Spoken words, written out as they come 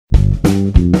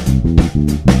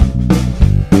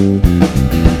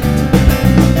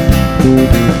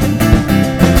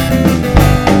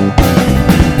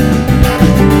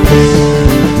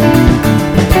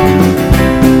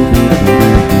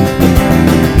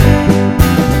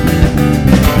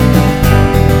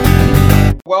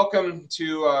welcome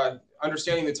to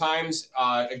Understanding the Times.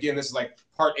 Again, this is like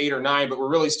part 8 or 9, but we're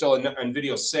really still in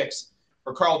video 6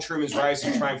 for Carl Trueman's Rise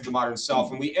and Triumph of the Modern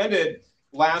Self. And we ended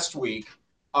last week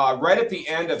right at the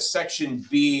end of section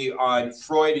B on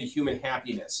Freud and human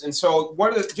happiness. And so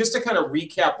just to kind of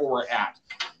recap where we're at.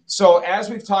 So as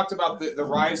we've talked about the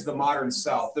rise of the modern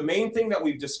self, the main thing that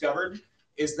we've discovered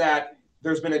is that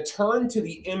there's been a turn to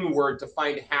the inward to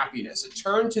find happiness, a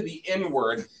turn to the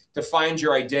inward to find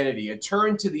your identity, a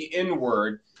turn to the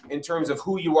inward in terms of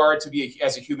who you are to be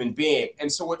as a human being.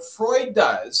 And so what Freud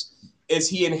does is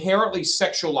he inherently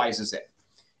sexualizes it.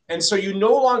 And so you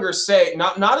no longer say,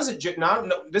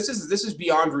 this is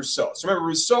beyond Rousseau. So remember,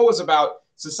 Rousseau was about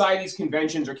society's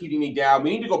conventions are keeping me down. We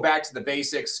need to go back to the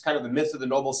basics, kind of the myth of the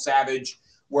noble savage,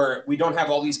 where we don't have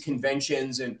all these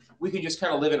conventions and we can just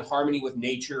kind of live in harmony with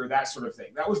nature, that sort of thing.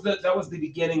 That was the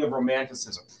beginning of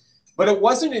Romanticism. But it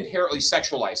wasn't inherently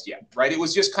sexualized yet, right? It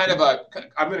was just kind of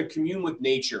I'm going to commune with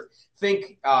nature.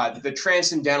 Think the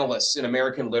transcendentalists in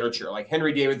American literature, like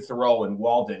Henry David Thoreau and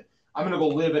Walden. I'm going to go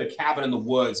live in a cabin in the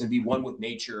woods and be one with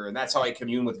nature, and that's how I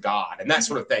commune with God, and that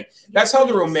sort of thing. That's how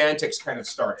the Romantics kind of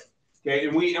started. Okay,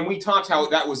 and we talked how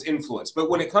that was influenced. But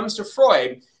when it comes to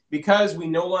Freud, because we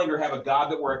no longer have a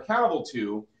God that we're accountable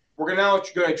to, we're now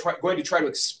going to try to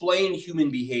explain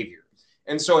human behavior.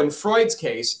 And so in Freud's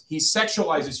case, he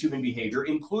sexualizes human behavior,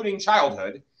 including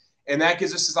childhood, and that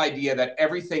gives us this idea that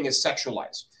everything is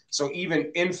sexualized. So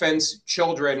even infants,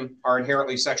 children are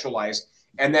inherently sexualized,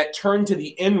 and that turn to the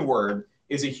inward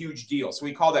is a huge deal. So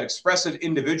we call that expressive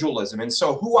individualism. And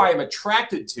so who I am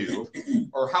attracted to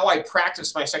or how I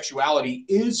practice my sexuality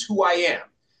is who I am.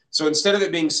 So instead of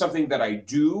it being something that I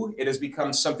do, it has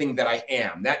become something that I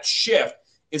am. That shift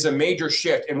is a major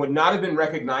shift and would not have been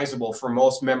recognizable for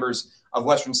most members of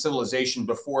Western civilization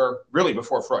before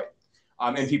Freud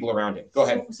and people around him. Go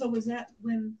ahead. So was that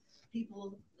when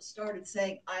people started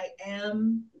saying, I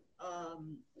am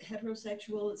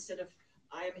heterosexual instead of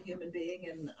I am a human being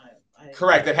and I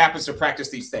correct, that happens to practice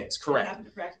these things. Correct. Happen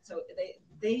to practice. So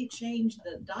they changed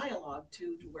the dialogue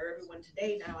to where everyone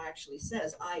today now actually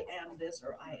says, I am this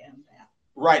or I am that.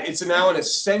 Right. It's now an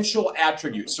essential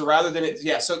attribute. So rather than it,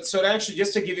 yeah. So actually,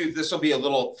 just to give you, this will be a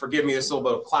little, forgive me, this is a little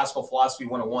bit of classical philosophy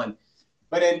 101.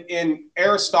 But in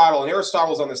Aristotle, and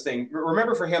Aristotle's on this thing,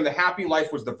 remember for him, the happy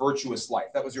life was the virtuous life.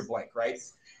 That was your blank, right?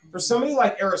 For somebody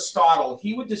like Aristotle,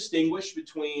 he would distinguish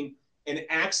between an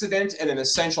accident and an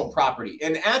essential property.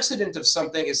 An accident of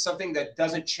something is something that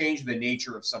doesn't change the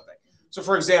nature of something. So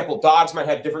for example, dogs might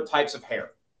have different types of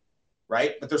hair,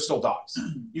 right? But they're still dogs.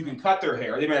 You can cut their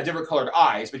hair. They might have different colored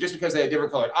eyes, but just because they have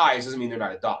different colored eyes doesn't mean they're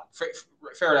not a dog.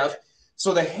 Fair enough.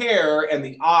 So the hair and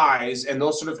the eyes and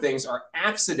those sort of things are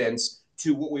accidents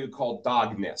to what we would call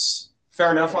dogness.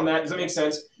 Fair enough on that? Does that make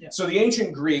sense? Yeah. So the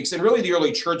ancient Greeks, and really the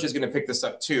early church is going to pick this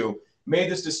up too,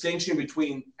 made this distinction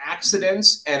between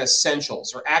accidents and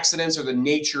essentials, or accidents are the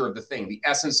nature of the thing, the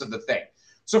essence of the thing.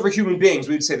 So for human beings,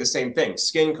 we would say the same thing: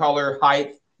 skin color,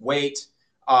 height, weight,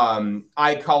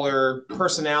 eye color,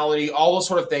 personality, all those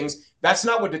sort of things. That's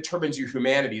not what determines your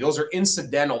humanity. Those are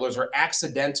incidental. Those are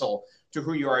accidental to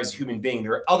who you are as a human being.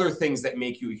 There are other things that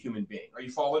make you a human being. Are you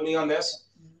following me on this?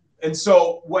 And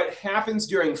so what happens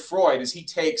during Freud is he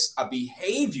takes a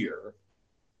behavior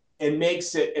and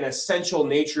makes it an essential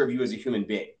nature of you as a human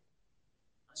being.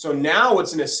 So now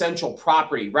it's an essential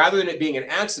property. Rather than it being an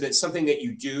accident, something that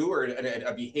you do or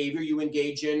a behavior you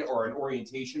engage in or an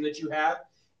orientation that you have,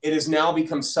 it has now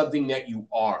become something that you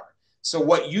are. So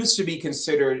what used to be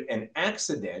considered an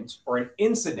accident or an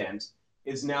incident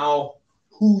is now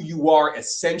who you are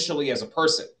essentially as a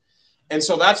person. And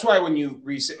so that's why when you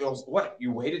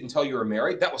you waited until you were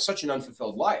married? That was such an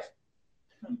unfulfilled life.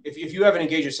 If you haven't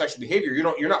engaged in sexual behavior,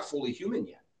 you're not fully human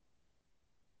yet.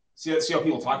 See how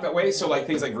people talk that way? So like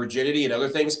things like virginity and other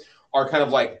things are kind of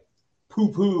like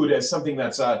poo-pooed as something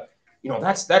that's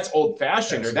that's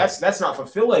old-fashioned, or that's not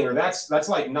fulfilling, or that's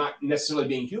like not necessarily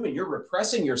being human. You're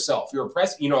repressing yourself.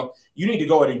 You need to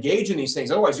go and engage in these things.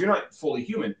 Otherwise, you're not fully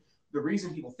human. The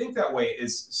reason people think that way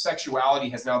is sexuality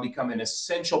has now become an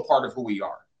essential part of who we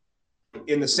are.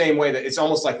 In the same way that it's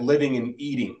almost like living and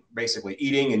eating, basically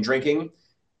eating and drinking.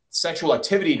 Sexual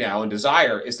activity now and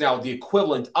desire is now the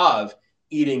equivalent of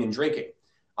eating and drinking.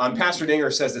 Pastor Dinger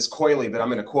says this coyly, but I'm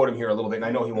going to quote him here a little bit, and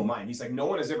I know he won't mind. He's like, no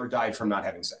one has ever died from not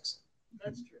having sex.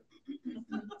 That's true.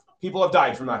 People have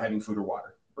died from not having food or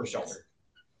water or shelter,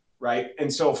 right?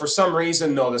 And so for some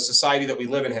reason, though, the society that we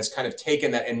live in has kind of taken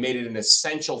that and made it an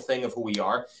essential thing of who we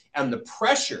are. And the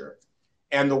pressure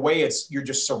and the way you're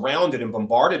just surrounded and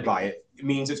bombarded by it, it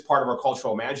means it's part of our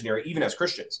cultural imaginary, even as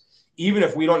Christians. Even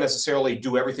if we don't necessarily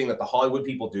do everything that the Hollywood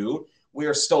people do, we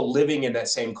are still living in that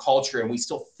same culture and we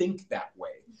still think that way.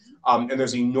 And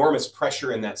there's enormous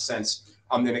pressure in that sense.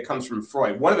 And it comes from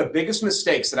Freud. One of the biggest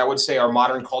mistakes that I would say our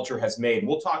modern culture has made, and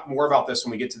we'll talk more about this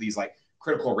when we get to these like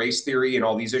critical race theory and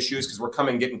all these issues, because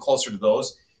we're getting closer to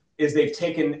those, is they've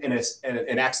taken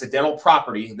an accidental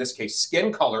property, in this case,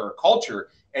 skin color or culture,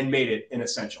 and made it an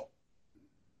essential.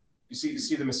 You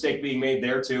see the mistake being made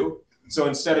there too? So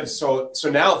instead of, so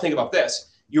now think about this.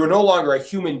 You're no longer a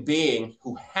human being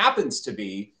who happens to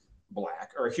be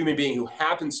black, or a human being who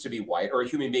happens to be white, or a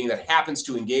human being that happens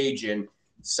to engage in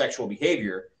sexual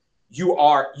behavior. You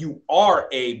are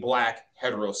a black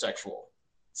heterosexual.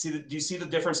 Do you see the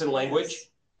difference in language? Yes.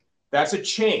 That's a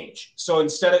change. So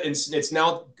instead of, it's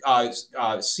now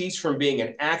ceased from being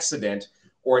an accident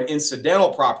or an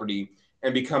incidental property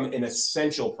and become an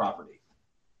essential property.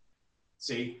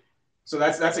 See? So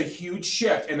that's a huge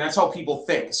shift, and that's how people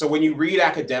think. So when you read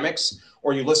academics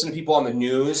or you listen to people on the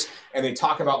news and they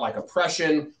talk about like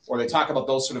oppression or they talk about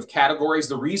those sort of categories,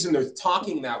 the reason they're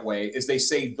talking that way is they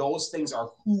say those things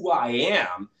are who I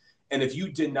am, and if you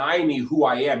deny me who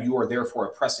I am, you are therefore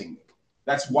oppressing me.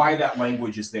 That's why that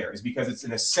language is there, is because it's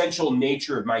an essential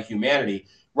nature of my humanity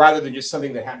rather than just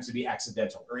something that happens to be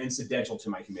accidental or incidental to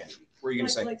my humanity. What are you going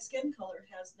to say? Like skin color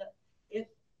has that,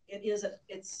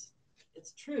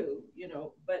 it's true, you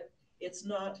know, but it's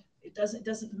not, it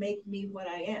doesn't make me what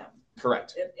I am.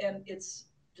 Correct. And it's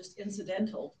just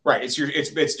incidental. Right.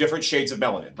 It's different shades of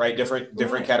melanin, right?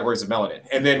 Different categories of melanin.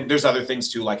 And then there's other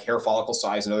things too, like hair follicle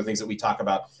size and other things that we talk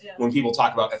about when people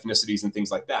talk about ethnicities and things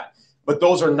like that. But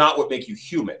those are not what make you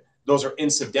human. Those are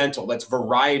incidental. That's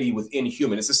variety within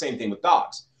human. It's the same thing with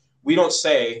dogs. We don't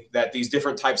say that these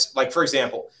different types, like for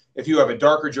example, if you have a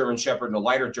darker German Shepherd and a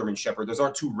lighter German Shepherd, those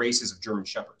aren't two races of German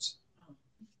Shepherds.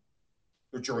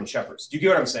 They're German Shepherds. Do you get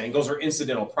what I'm saying? Those are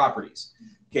incidental properties.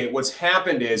 Okay, what's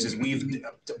happened is we've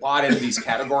bought into these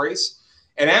categories.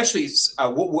 And actually,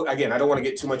 again, I don't want to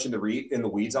get too much in the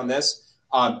weeds on this.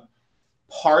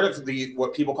 Part of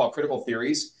what people call critical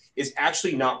theories is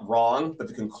actually not wrong, but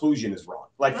the conclusion is wrong.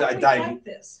 Like How do we fight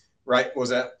this? Right? What was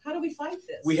that? How do we fight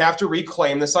this? We have to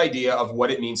reclaim this idea of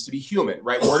what it means to be human,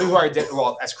 right? Where do our identity?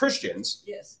 Well, as Christians,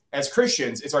 yes. As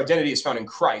Christians, its identity is found in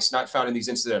Christ, not found in these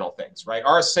incidental things, right?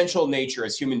 Our essential nature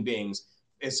as human beings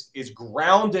is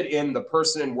grounded in the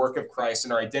person and work of Christ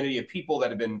and our identity of people that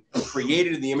have been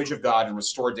created in the image of God and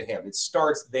restored to Him. It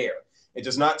starts there. It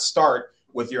does not start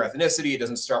with your ethnicity. It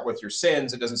doesn't start with your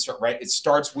sins. It doesn't start, right? It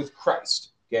starts with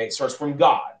Christ. Okay, it starts from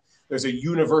God. There's a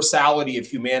universality of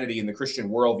humanity in the Christian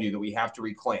worldview that we have to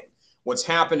reclaim. What's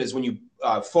happened is when you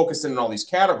focus in on all these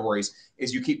categories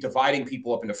is you keep dividing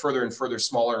people up into further and further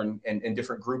smaller and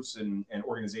different groups and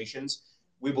organizations.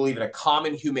 We believe in a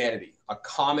common humanity, a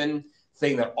common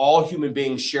thing that all human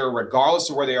beings share regardless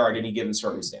of where they are at any given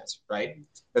circumstance, right?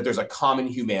 That there's a common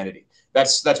humanity.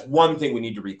 That's one thing we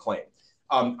need to reclaim.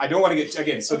 I don't want to get,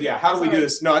 again, so yeah, how do we do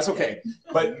this? No, it's okay.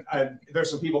 But there's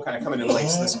some people kind of coming in late,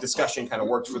 so this discussion kind of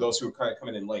worked for those who are kind of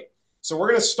coming in late. So we're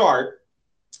going to start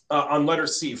on letter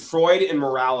C, Freud and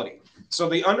morality. So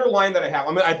the underline that I have,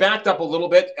 I backed up a little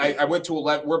bit. I went to,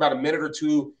 we're about a minute or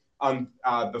two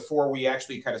before we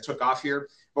actually kind of took off here.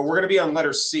 But we're going to be on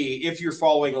letter C if you're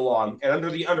following along. And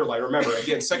under the underline, remember,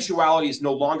 again, sexuality is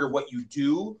no longer what you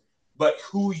do, but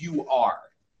who you are.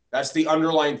 That's the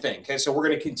underlying thing. Okay, so we're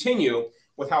going to continue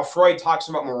with how Freud talks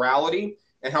about morality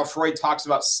and how Freud talks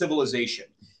about civilization.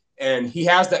 And he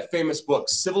has that famous book,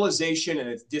 Civilization and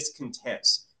Its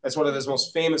Discontents. That's one of his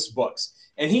most famous books.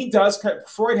 And he does,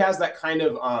 Freud has that kind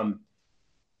of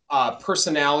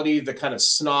personality, the kind of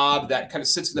snob that kind of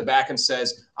sits in the back and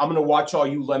says, I'm going to watch all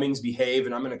you lemmings behave,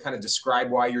 and I'm going to kind of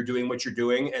describe why you're doing what you're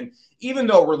doing. And even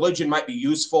though religion might be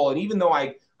useful, and even though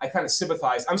I kind of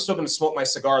sympathize, I'm still going to smoke my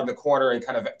cigar in the corner and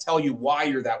kind of tell you why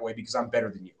you're that way because I'm better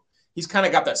than you. He's kind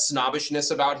of got that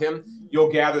snobbishness about him.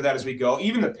 You'll gather that as we go.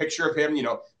 Even the picture of him,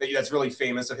 that's really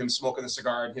famous, of him smoking the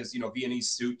cigar in his, Viennese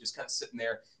suit, just kind of sitting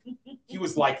there. He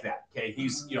was like that. Okay.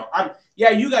 He's,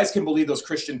 you guys can believe those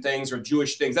Christian things or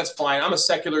Jewish things. That's fine. I'm a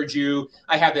secular Jew.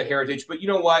 I have that heritage, but you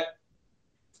know what?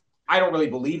 I don't really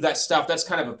believe that stuff. That's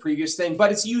kind of a previous thing,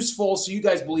 but it's useful. So you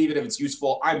guys believe it if it's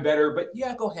useful. I'm better, but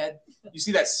yeah, go ahead. You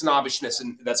see that snobbishness,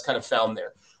 and that's kind of found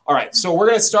there. All right, so we're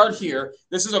going to start here.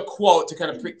 This is a quote to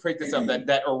kind of break this up,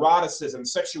 that eroticism,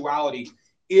 sexuality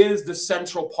is the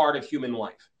central part of human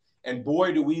life. And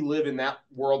boy, do we live in that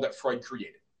world that Freud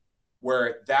created,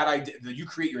 where that idea, that you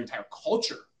create your entire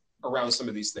culture around some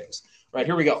of these things. Right,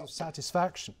 here we go.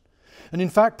 Satisfaction. And in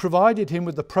fact, provided him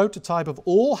with the prototype of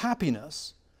all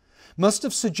happiness, must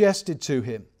have suggested to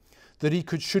him that he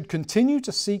should continue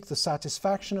to seek the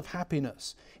satisfaction of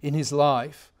happiness in his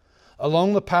life,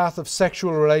 along the path of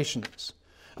sexual relations,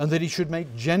 and that he should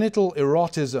make genital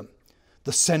erotism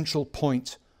the central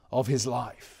point of his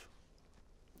life.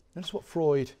 Notice what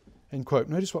Freud, end quote,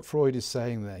 notice what Freud is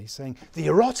saying there. He's saying the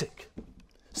erotic,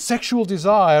 sexual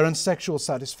desire and sexual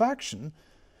satisfaction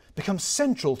become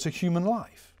central to human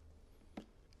life,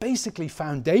 basically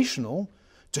foundational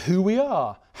to who we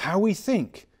are, how we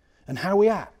think, and how we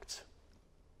act.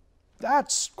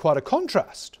 That's quite a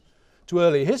contrast to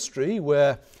early history,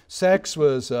 where sex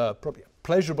was probably a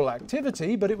pleasurable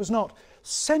activity, but it was not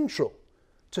central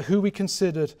to who we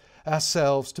considered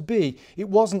ourselves to be. It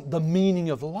wasn't the meaning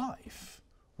of life,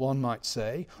 one might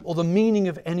say, or the meaning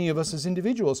of any of us as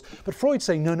individuals. But Freud's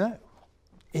saying, no, no,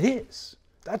 it is.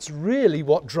 That's really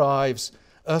what drives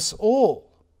us all.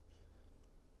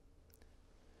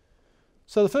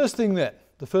 So the first thing then,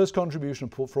 the first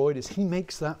contribution of Freud is he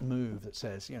makes that move that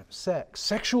says, you know, sex,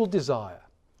 sexual desire,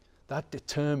 that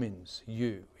determines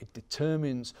you. It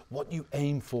determines what you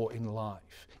aim for in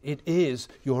life. It is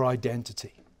your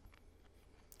identity.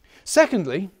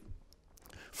 Secondly,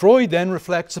 Freud then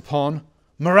reflects upon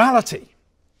morality.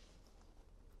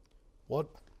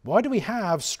 Why do we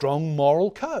have strong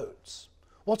moral codes?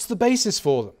 What's the basis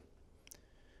for them?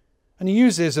 And he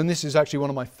uses, and this is actually one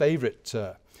of my favorite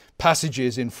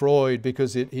passages in Freud,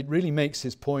 because it really makes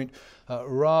his point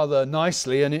rather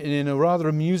nicely and in a rather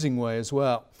amusing way as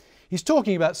well. He's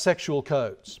talking about sexual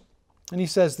codes, and he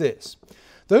says this: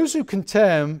 those who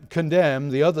condemn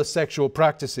the other sexual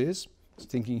practices, he's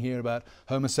thinking here about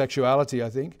homosexuality, I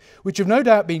think, which have no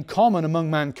doubt been common among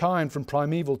mankind from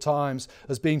primeval times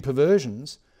as being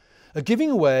perversions, are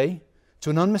giving way to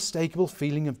an unmistakable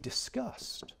feeling of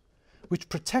disgust, which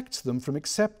protects them from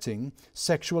accepting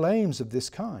sexual aims of this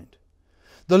kind.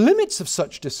 The limits of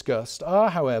such disgust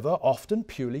are, however, often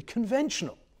purely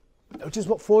conventional. Notice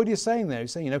what Freud is saying there.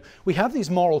 He's saying, you know, we have these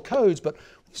moral codes, but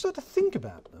when you start to think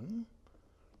about them,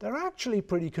 they're actually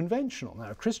pretty conventional.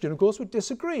 Now, a Christian, of course, would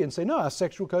disagree and say, no, our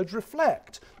sexual codes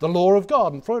reflect the law of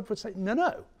God. And Freud would say, no,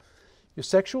 no, your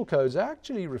sexual codes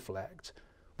actually reflect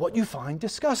what you find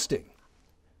disgusting.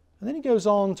 And then he goes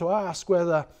on to ask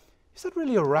whether, is that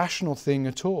really a rational thing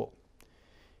at all?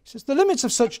 He says, the limits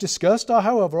of such disgust are,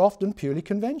 however, often purely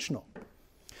conventional.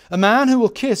 A man who will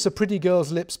kiss a pretty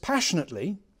girl's lips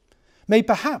passionately may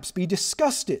perhaps be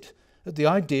disgusted at the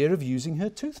idea of using her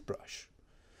toothbrush,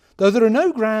 though there are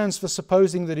no grounds for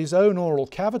supposing that his own oral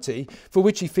cavity, for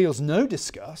which he feels no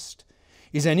disgust,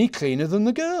 is any cleaner than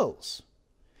the girl's.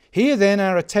 Here then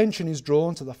our attention is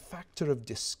drawn to the factor of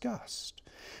disgust,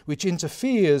 which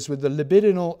interferes with the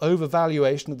libidinal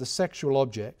overvaluation of the sexual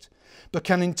object, but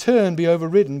can in turn be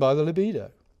overridden by the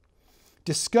libido.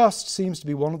 Disgust seems to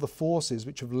be one of the forces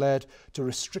which have led to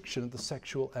restriction of the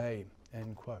sexual aim,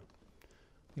 end quote.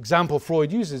 Example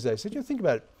Freud uses there, he said, you think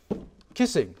about it,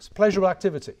 kissing, it's a pleasurable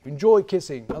activity, you enjoy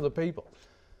kissing other people,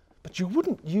 but you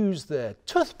wouldn't use their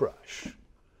toothbrush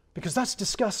because that's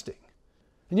disgusting.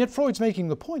 And yet Freud's making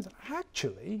the point that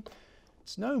actually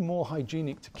it's no more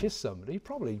hygienic to kiss somebody,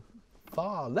 probably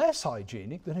far less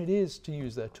hygienic than it is to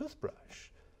use their toothbrush.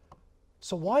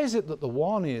 So why is it that the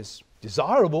one is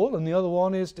desirable and the other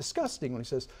one is disgusting? Well, he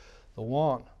says the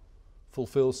one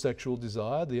fulfills sexual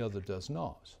desire, the other does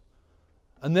not.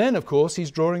 And then, of course, he's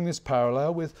drawing this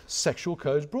parallel with sexual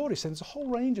codes broadly, saying there's a whole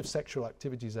range of sexual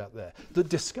activities out there that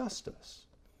disgust us.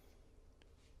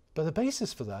 But the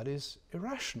basis for that is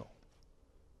irrational.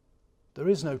 There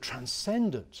is no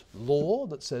transcendent law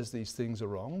that says these things are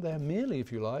wrong. They're merely,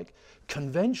 if you like,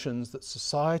 conventions that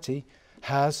society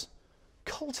has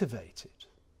cultivated.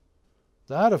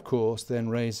 That, of course, then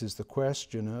raises the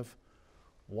question of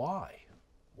why?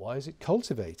 Why is it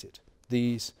cultivated?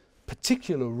 These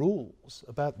particular rules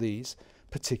about these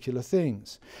particular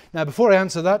things. Now, before I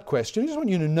answer that question, I just want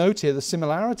you to note here the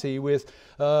similarity with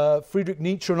Friedrich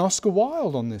Nietzsche and Oscar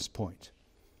Wilde on this point,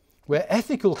 where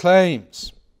ethical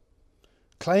claims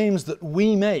that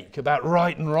we make about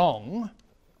right and wrong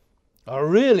are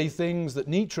really things that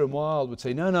Nietzsche and Wilde would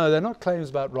say, no, they're not claims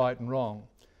about right and wrong.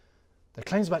 They're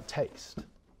claims about taste.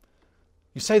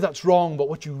 You say that's wrong, but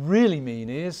what you really mean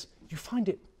is you find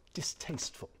it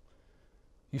distasteful.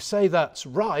 You say that's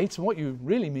right, and what you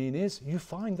really mean is you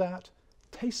find that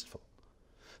tasteful.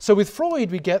 So with Freud,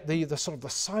 we get the sort of the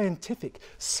scientific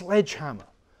sledgehammer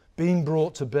being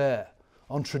brought to bear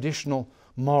on traditional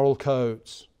moral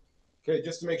codes. Okay,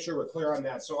 just to make sure we're clear on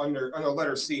that. So under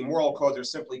letter C, moral codes are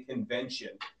simply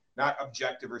convention, not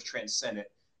objective or transcendent,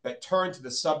 that turn to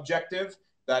the subjective,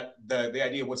 that the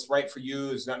idea of what's right for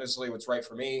you is not necessarily what's right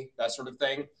for me, that sort of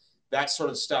thing. That sort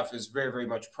of stuff is very, very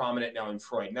much prominent now in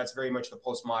Freud. And that's very much the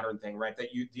postmodern thing, right? That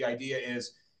the idea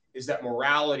is is that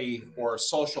morality or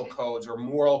social codes or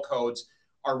moral codes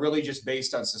are really just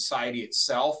based on society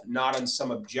itself, not on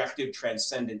some objective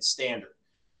transcendent standard.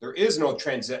 There is no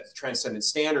transcendent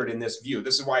standard in this view.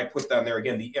 This is why I put down there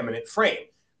again the immanent frame.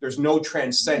 There's no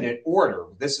transcendent order.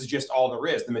 This is just all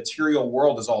there is. The material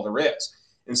world is all there is.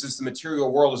 And since the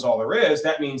material world is all there is,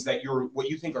 that means that what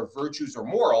you think are virtues or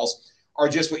morals are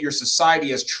just what your society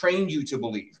has trained you to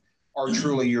believe are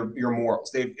truly your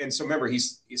morals. And so remember,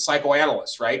 he's a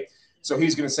psychoanalyst, right? So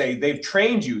he's going to say they've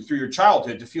trained you through your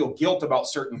childhood to feel guilt about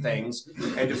certain things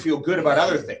and to feel good about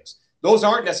other things. Those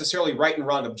aren't necessarily right and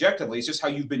wrong objectively. It's just how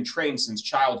you've been trained since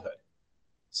childhood.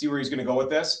 See where he's going to go with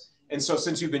this? And so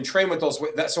since you've been trained with those,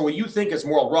 so what you think is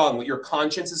moral wrong, what your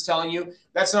conscience is telling you,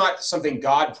 that's not something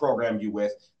God programmed you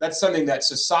with. That's something that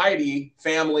society,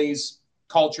 families,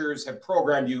 cultures have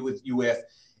programmed you with.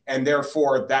 And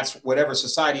therefore, that's whatever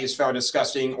society has found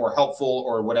disgusting or helpful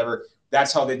or whatever,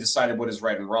 that's how they decided what is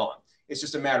right and wrong. It's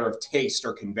just a matter of taste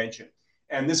or convention.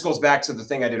 And this goes back to the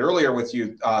thing I did earlier with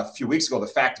you a few weeks ago, the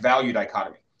fact-value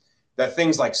dichotomy. That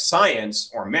things like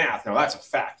science or math, now that's a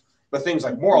fact. But things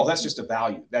like moral, that's just a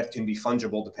value that can be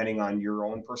fungible depending on your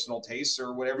own personal tastes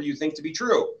or whatever you think to be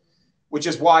true. Which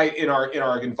is why in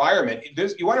our environment,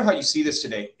 you wonder how you see this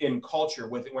today in culture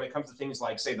when it comes to things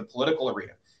like, say, the political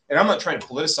arena. And I'm not trying to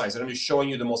politicize it. I'm just showing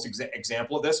you the most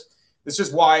example of this. This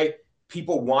is why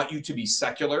people want you to be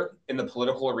secular in the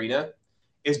political arena,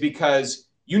 is because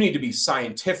you need to be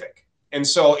scientific. And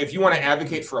so if you want to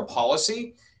advocate for a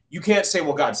policy, you can't say,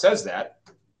 well, God says that.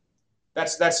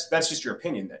 That's just your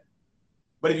opinion then.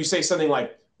 But if you say something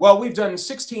like, well, we've done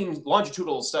 16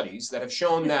 longitudinal studies that have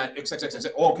shown that,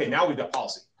 okay, now we've got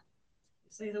policy.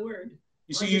 Say the word.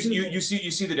 You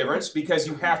see the difference, because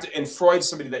you have to, and Freud's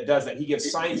somebody that does that. He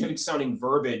gives scientific sounding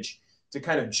verbiage to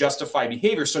kind of justify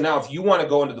behavior. So now if you want to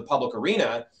go into the public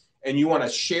arena and you want to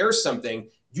share something,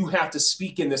 you have to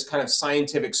speak in this kind of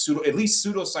scientific, at least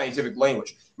pseudo-scientific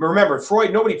language. Remember,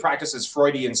 Freud, nobody practices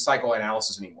Freudian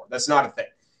psychoanalysis anymore. That's not a thing.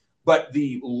 But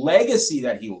the legacy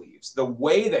that he leaves, the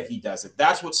way that he does it,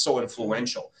 that's what's so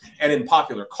influential. And in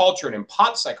popular culture and in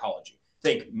pop psychology,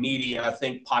 think media,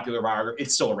 think popular biography,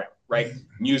 it's still around, right?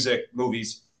 Music,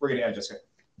 movies. We're going to add Jessica.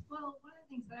 Well, one of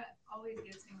the things that always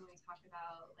gets me when we talk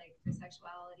about like the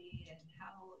sexuality and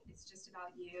how it's just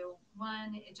about you,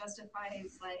 one, it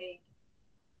justifies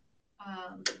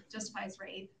justifies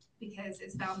rape because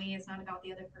it's about me, it's not about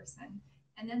the other person.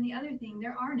 And then the other thing,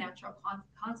 there are natural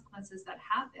consequences that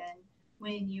happen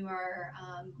when you are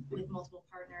with multiple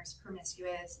partners,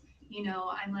 promiscuous. You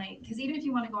know, I'm like, because even if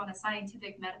you want to go on a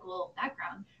scientific medical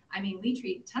background, I mean, we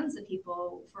treat tons of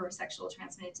people for sexual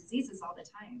transmitted diseases all the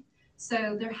time.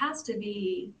 So there has to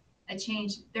be a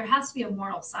change. There has to be a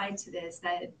moral side to this,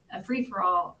 that a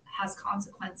free-for-all has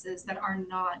consequences that are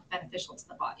not beneficial to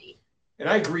the body. And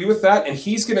I agree with that. And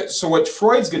so what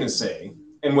Freud's going to say,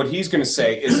 and what he's going to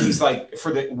say is he's like,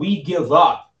 we give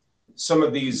up some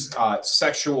of these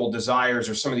sexual desires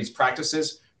or some of these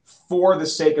practices for the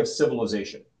sake of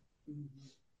civilization.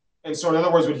 And so in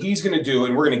other words, what he's going to do,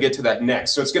 and we're going to get to that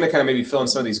next, so it's going to kind of maybe fill in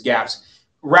some of these gaps,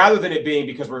 rather than it being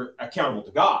because we're accountable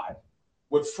to God,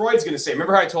 what Freud's going to say,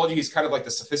 remember how I told you he's kind of like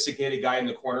the sophisticated guy in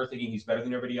the corner thinking he's better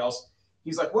than everybody else?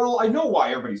 He's like, well, I know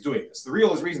why everybody's doing this. The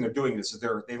real reason they're doing this is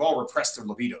they've all repressed their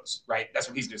libidos, right? That's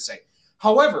what he's going to say.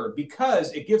 However,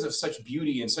 because it gives us such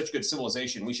beauty and such good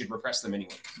civilization, we should repress them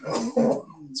anyway.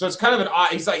 So it's kind of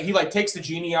he takes the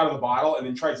genie out of the bottle and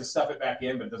then tries to stuff it back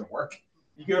in, but it doesn't work.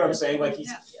 You get what I'm saying? Like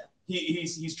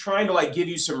he's trying to like give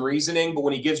you some reasoning, but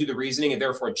when he gives you the reasoning, it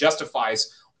therefore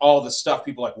justifies all the stuff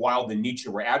people like Wilde and Nietzsche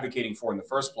were advocating for in the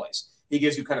first place. He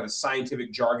gives you kind of a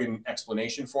scientific jargon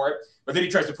explanation for it, but then he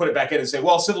tries to put it back in and say,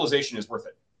 well, civilization is worth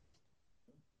it.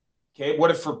 Okay,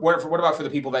 what about for the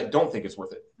people that don't think it's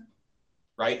worth it?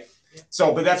 Right?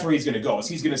 So, but that's where he's going to go. Is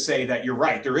he's going to say that you're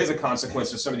right. There is a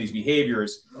consequence to some of these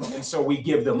behaviors. And so we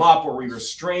give them up or we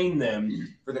restrain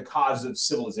them for the cause of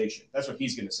civilization. That's what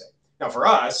he's going to say. Now, for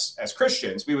us as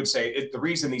Christians, we would say the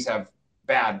reason these have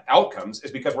bad outcomes is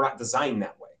because we're not designed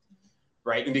that way.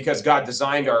 Right? And because God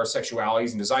designed our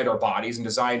sexualities and designed our bodies and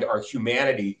designed our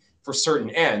humanity for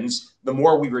certain ends, the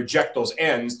more we reject those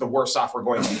ends, the worse off we're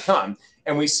going to become.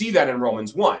 And we see that in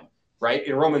Romans 1. Right?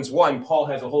 In Romans 1, Paul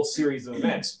has a whole series of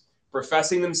events.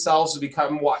 Professing themselves to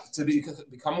become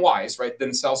wise, right?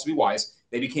 Themselves to be wise,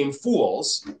 they became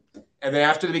fools. And then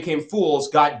after they became fools,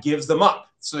 God gives them up.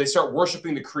 So they start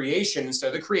worshiping the creation instead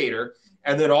of the creator.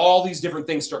 And then all these different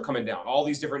things start coming down. All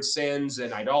these different sins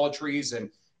and idolatries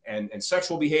and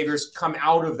sexual behaviors come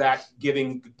out of that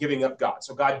giving up God.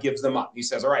 So God gives them up. He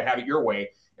says, all right, have it your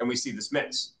way. And we see this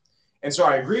mess. And so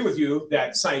I agree with you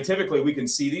that scientifically we can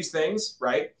see these things,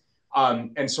 right?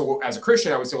 And so as a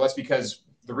Christian, I would say, well, that's because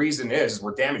the reason is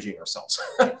we're damaging ourselves.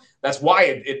 That's why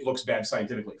it looks bad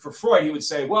scientifically. For Freud, he would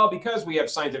say, well, because we have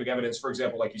scientific evidence, for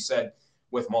example, like you said,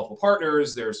 with multiple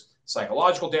partners, there's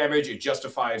psychological damage. It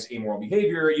justifies amoral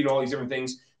behavior, you know, all these different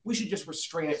things. We should just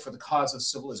restrain it for the cause of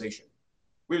civilization.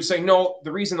 We would say, no,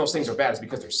 the reason those things are bad is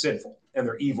because they're sinful and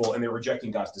they're evil and they're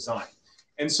rejecting God's design.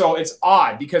 And so it's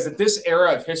odd because at this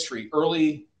era of history,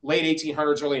 late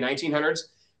 1800s, early 1900s,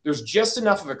 there's just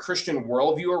enough of a Christian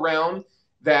worldview around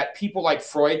that people like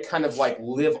Freud kind of like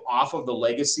live off of the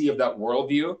legacy of that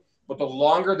worldview. But the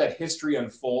longer that history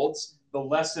unfolds, the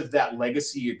less of that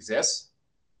legacy exists.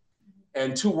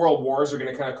 And 2 world wars are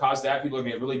going to kind of cause that. People are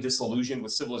going to get really disillusioned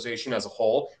with civilization as a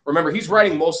whole. Remember, he's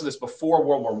writing most of this before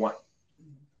World War I.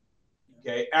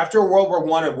 Okay, after World War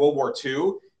I and World War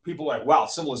II, people are like, wow,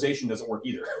 civilization doesn't work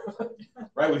either.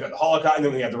 Right? We've got the Holocaust, and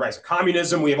then we have the rise of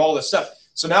communism. We have all this stuff.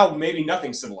 So now maybe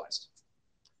nothing's civilized.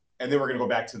 And then we're going to go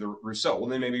back to the Rousseau. Well,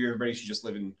 then maybe everybody should just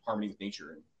live in harmony with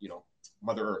nature and, you know,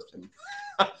 Mother Earth and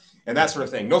and that sort of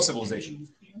thing. No civilization,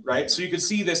 right? So you can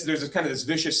see this. There's kind of this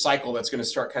vicious cycle that's going to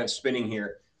start kind of spinning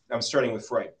here. I'm starting with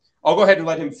Freud. I'll go ahead and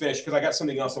let him finish because I got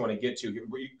something else I want to get to.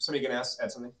 Somebody going to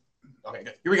add something? Okay,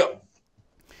 good. Here we go.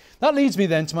 That leads me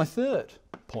then to my third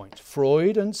point,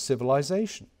 Freud and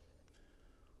civilization.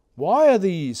 Why are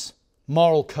these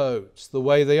moral codes the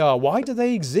way they are? Why do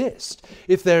they exist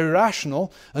if they're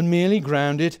irrational and merely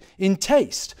grounded in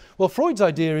taste? Well, Freud's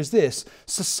idea is this: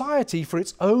 society, for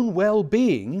its own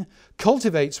well-being,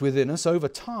 cultivates within us over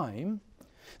time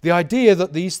the idea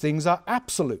that these things are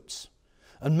absolutes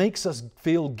and makes us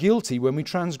feel guilty when we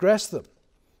transgress them.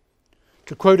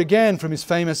 To quote again from his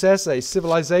famous essay,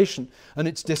 Civilization and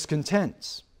Its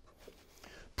Discontents.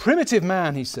 Primitive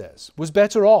man, he says, was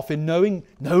better off in knowing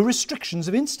no restrictions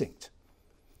of instinct.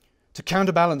 To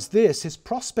counterbalance this, his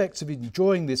prospects of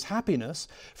enjoying this happiness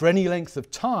for any length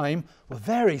of time were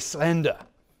very slender.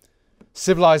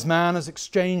 Civilized man has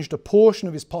exchanged a portion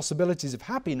of his possibilities of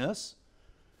happiness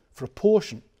for a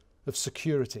portion of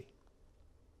security.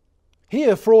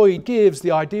 Here Freud gives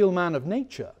the ideal man of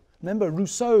nature, remember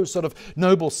Rousseau's sort of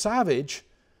noble savage,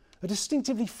 a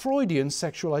distinctively Freudian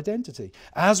sexual identity.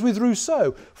 As with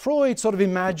Rousseau, Freud sort of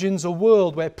imagines a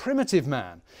world where primitive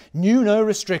man knew no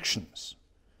restrictions.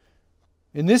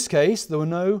 In this case, there were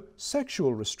no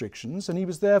sexual restrictions, and he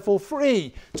was therefore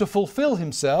free to fulfill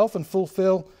himself and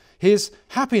fulfill his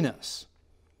happiness.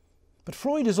 But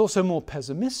Freud is also more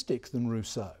pessimistic than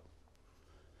Rousseau.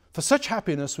 For such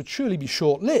happiness would surely be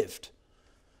short-lived,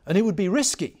 and it would be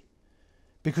risky,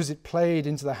 because it played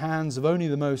into the hands of only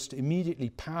the most immediately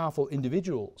powerful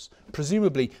individuals,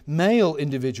 presumably male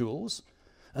individuals,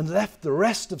 and left the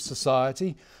rest of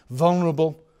society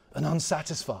vulnerable and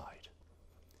unsatisfied.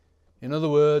 In other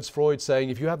words, Freud's saying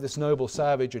if you have this noble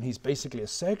savage and he's basically a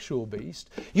sexual beast,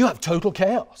 you have total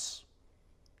chaos.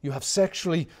 You have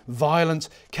sexually violent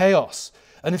chaos.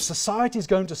 And if society is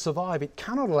going to survive, it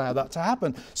cannot allow that to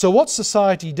happen. So what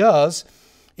society does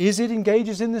is it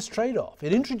engages in this trade-off.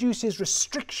 It introduces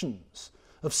restrictions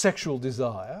of sexual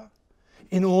desire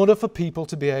in order for people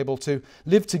to be able to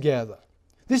live together.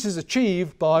 This is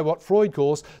achieved by what Freud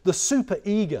calls the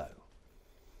superego,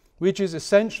 which is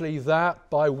essentially that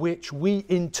by which we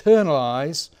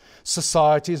internalize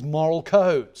society's moral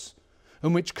codes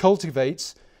and which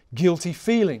cultivates guilty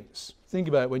feelings. Think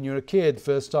about it when you're a kid,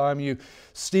 first time you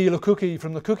steal a cookie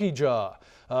from the cookie jar.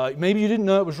 Maybe you didn't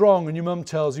know it was wrong and your mum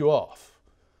tells you off.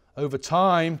 Over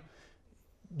time,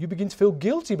 you begin to feel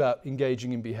guilty about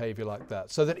engaging in behavior like that.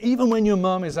 So that even when your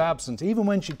mum is absent, even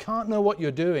when she can't know what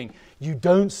you're doing, you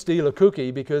don't steal a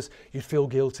cookie because you feel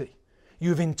guilty.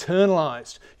 You've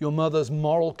internalized your mother's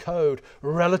moral code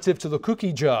relative to the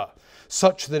cookie jar,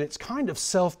 such that it's kind of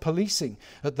self-policing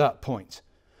at that point.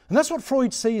 And that's what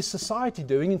Freud sees society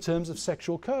doing in terms of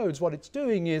sexual codes. What it's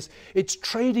doing is it's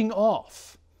trading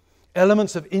off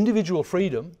elements of individual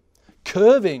freedom,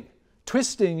 curving,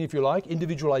 twisting, if you like,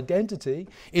 individual identity,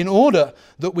 in order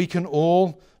that we can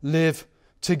all live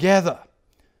together.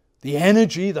 The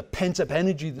energy, the pent-up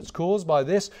energy that's caused by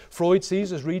this, Freud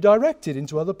sees as redirected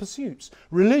into other pursuits.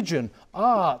 Religion,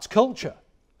 art, culture.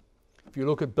 If you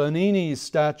look at Bernini's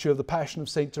statue of the Passion of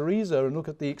St. Teresa and look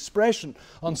at the expression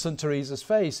on St. Teresa's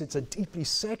face, it's a deeply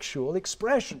sexual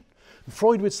expression. And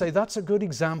Freud would say that's a good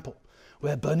example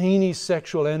where Bernini's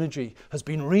sexual energy has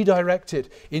been redirected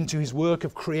into his work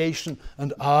of creation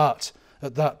and art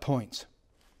at that point.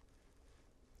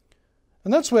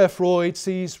 And that's where Freud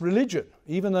sees religion,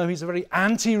 even though he's a very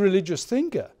anti-religious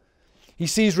thinker. He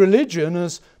sees religion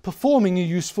as performing a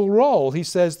useful role. He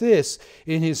says this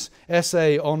in his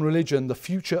essay on religion, The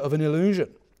Future of an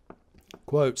Illusion.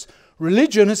 Quotes,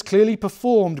 religion has clearly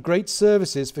performed great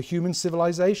services for human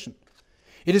civilization.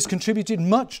 It has contributed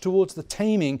much towards the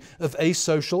taming of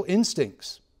asocial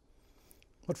instincts.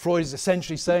 What Freud is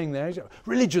essentially saying there is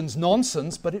religion's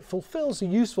nonsense, but it fulfills a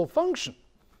useful function.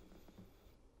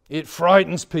 It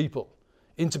frightens people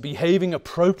into behaving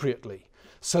appropriately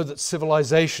so that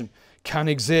civilization can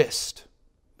exist.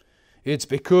 It's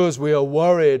because we are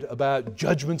worried about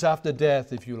judgment after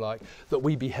death, if you like, that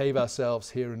we behave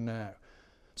ourselves here and now.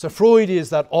 So Freud is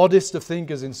that oddest of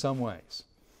thinkers in some ways.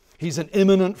 He's an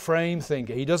immanent frame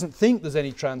thinker. He doesn't think there's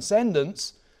any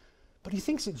transcendence, but he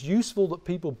thinks it's useful that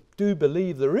people do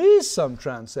believe there is some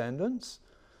transcendence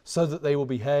so that they will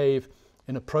behave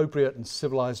in appropriate and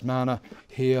civilized manner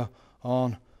here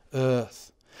on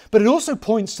earth. But it also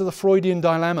points to the Freudian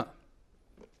dilemma.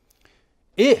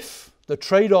 If the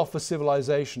trade-off for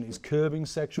civilization is curbing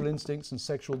sexual instincts and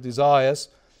sexual desires,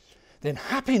 then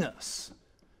happiness,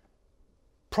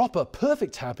 proper,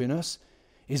 perfect happiness,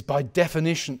 is by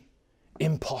definition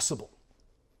impossible.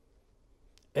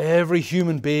 Every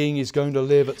human being is going to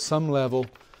live at some level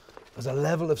as a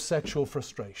level of sexual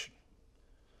frustration.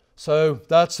 So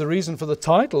that's the reason for the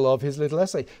title of his little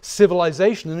essay,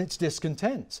 Civilization and Its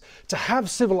Discontents. To have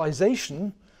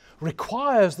civilization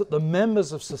requires that the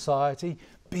members of society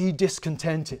be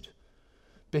discontented,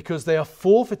 because they are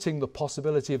forfeiting the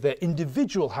possibility of their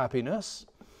individual happiness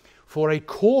for a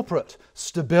corporate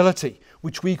stability,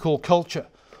 which we call culture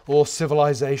or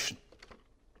civilization.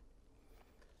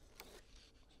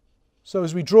 So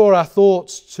as we draw our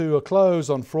thoughts to a close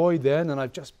on Freud then, and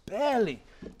I've just barely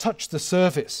touched the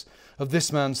surface of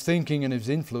this man's thinking and his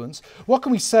influence, what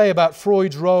can we say about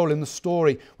Freud's role in the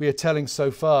story we are telling so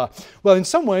far? Well, in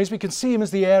some ways we can see him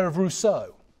as the heir of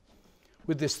Rousseau,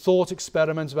 with this thought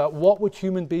experiment about what would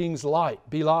human beings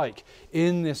be like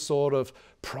in this sort of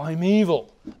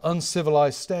primeval,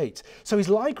 uncivilized state. So he's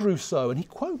like Rousseau, and he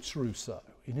quotes Rousseau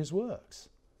in his works.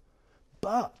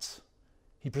 But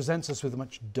he presents us with a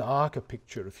much darker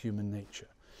picture of human nature,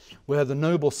 where the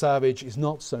noble savage is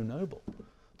not so noble.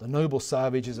 The noble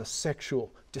savage is a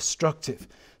sexual, destructive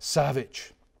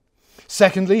savage.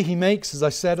 Secondly, he makes, as I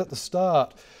said at the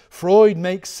start, Freud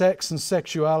makes sex and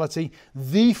sexuality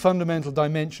the fundamental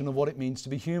dimension of what it means to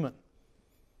be human.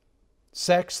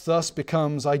 Sex thus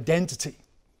becomes identity.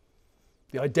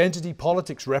 The identity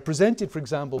politics represented, for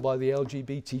example, by the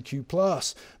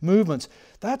LGBTQ+ movement,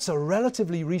 that's a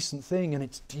relatively recent thing, and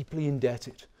it's deeply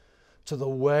indebted to the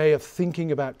way of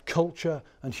thinking about culture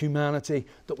and humanity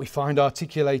that we find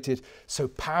articulated so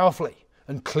powerfully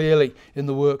and clearly in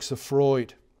the works of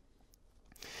Freud.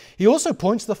 He also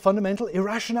points to the fundamental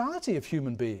irrationality of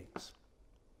human beings.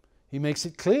 He makes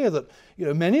it clear that,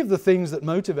 many of the things that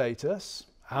motivate us,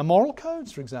 our moral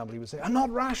codes, for example, he would say, are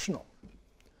not rational.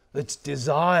 It's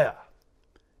desire.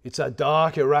 It's our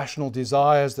dark, irrational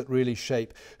desires that really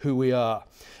shape who we are.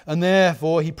 And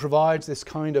therefore, he provides this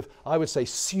kind of, I would say,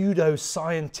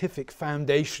 pseudo-scientific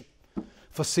foundation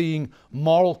for seeing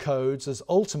moral codes as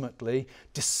ultimately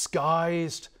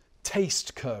disguised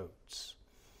taste codes.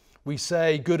 We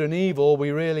say good and evil,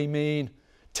 we really mean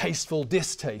tasteful,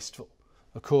 distasteful,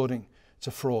 according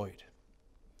to Freud.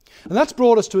 And that's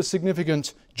brought us to a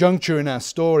significant juncture in our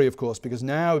story, of course, because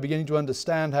now we're beginning to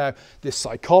understand how this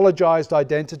psychologized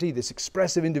identity, this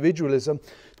expressive individualism,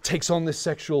 takes on this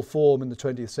sexual form in the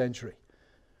 20th century.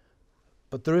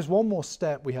 But there is one more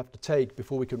step we have to take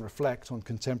before we can reflect on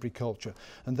contemporary culture,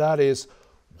 and that is,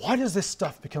 why does this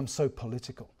stuff become so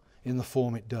political in the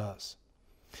form it does?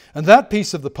 And that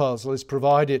piece of the puzzle is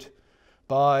provided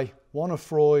by one of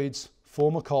Freud's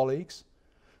former colleagues,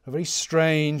 a very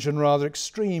strange and rather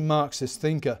extreme Marxist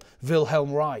thinker,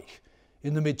 Wilhelm Reich,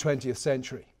 in the mid-20th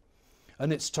century.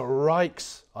 And it's to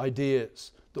Reich's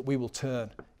ideas that we will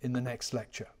turn in the next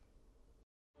lecture.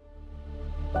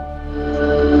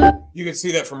 You can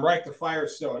see that from Reich to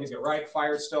Firestone. He's got Reich,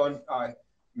 Firestone,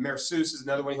 Meursault is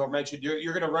another one he'll mention.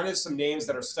 You're going to run into some names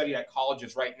that are studied at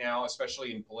colleges right now,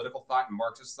 especially in political thought and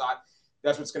Marxist thought.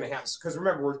 That's what's going to happen. Because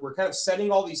remember, we're kind of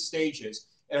setting all these stages,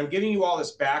 and I'm giving you all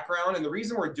this background. And the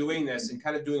reason we're doing this and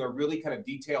kind of doing a really kind of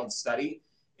detailed study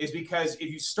is because if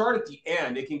you start at the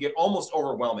end, it can get almost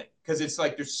overwhelming because it's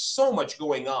like there's so much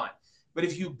going on. But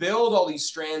if you build all these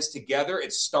strands together,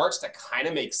 it starts to kind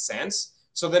of make sense.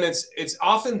 So then it's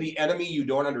often the enemy you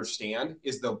don't understand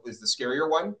is the scarier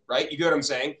one, right? You get what I'm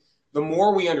saying? The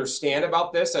more we understand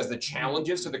about this as the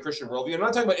challenges to the Christian worldview, I'm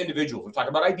not talking about individuals, we're talking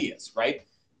about ideas, right?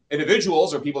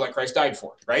 Individuals are people that Christ died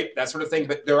for, right? That sort of thing,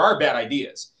 but there are bad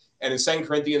ideas. And in 2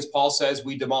 Corinthians, Paul says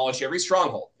we demolish every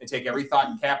stronghold and take every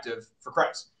thought captive for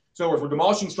Christ. So if we're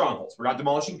demolishing strongholds, we're not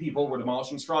demolishing people, we're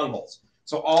demolishing strongholds.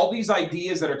 So all these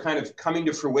ideas that are kind of coming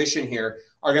to fruition here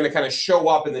are going to kind of show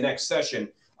up in the next session.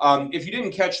 If you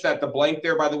didn't catch that, the blank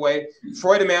there, by the way,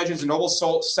 Freud imagines a noble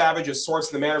soul, savage of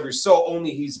sorts in the manner of Rousseau,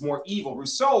 only he's more evil.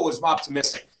 Rousseau was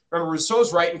optimistic. Remember,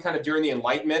 Rousseau's writing kind of during the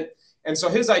Enlightenment. And so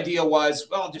his idea was,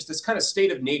 well, just this kind of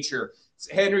state of nature.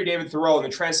 Henry David Thoreau and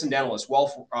the Transcendentalists,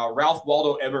 Ralph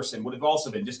Waldo Emerson would have also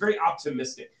been just very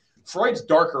optimistic. Freud's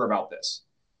darker about this.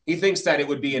 He thinks that it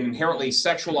would be an inherently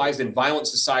sexualized and violent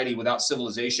society without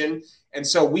civilization. And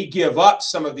so we give up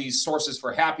some of these sources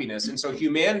for happiness. And so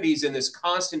humanity's in this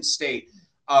constant state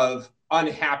of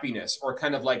unhappiness or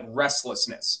kind of like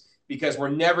restlessness because we're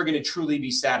never going to truly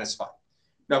be satisfied.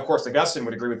 Now, of course, Augustine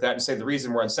would agree with that and say the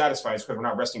reason we're unsatisfied is because we're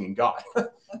not resting in God,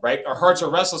 right? Our hearts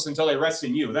are restless until they rest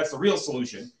in you. That's the real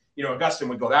solution. You know, Augustine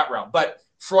would go that route. But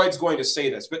Freud's going to say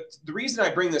this. But the reason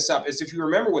I bring this up is if you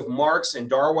remember with Marx and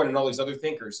Darwin and all these other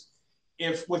thinkers,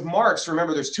 if with Marx,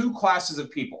 remember there's two classes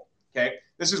of people, okay?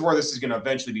 This is where this is going to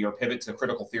eventually be our pivot to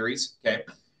critical theories, okay?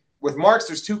 With Marx,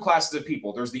 there's two classes of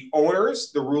people. There's the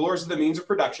owners, the rulers of the means of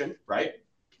production, right?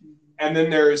 And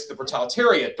then there's the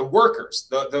proletariat, the workers,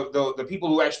 the people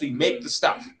who actually make the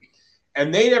stuff.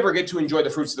 And they never get to enjoy the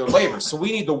fruits of their labor. So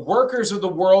we need the workers of the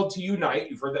world to unite.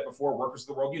 You've heard that before, workers of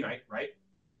the world unite, right?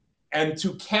 And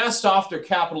to cast off their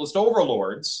capitalist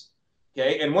overlords,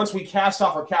 okay? And once we cast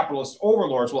off our capitalist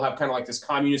overlords, we'll have kind of like this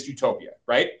communist utopia,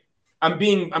 right? I'm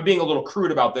being a little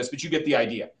crude about this, but you get the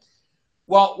idea.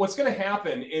 Well, what's going to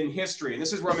happen in history, and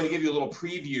this is where I'm going to give you a little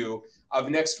preview of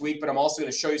next week, but I'm also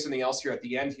going to show you something else here at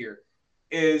the end here,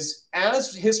 is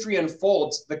as history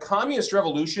unfolds, the communist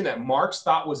revolution that Marx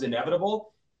thought was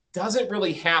inevitable doesn't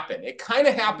really happen. It kind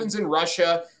of happens in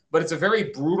Russia, but it's a very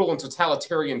brutal and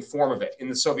totalitarian form of it in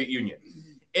the Soviet Union.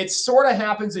 It sort of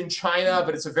happens in China,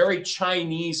 but it's a very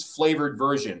Chinese flavored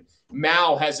version.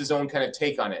 Mao has his own kind of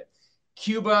take on it.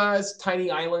 Cuba's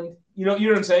tiny island, you know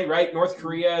what I'm saying, right? North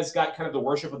Korea has got kind of the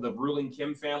worship of the ruling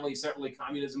Kim family. It's not really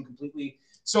communism completely.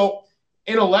 So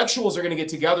intellectuals are going to get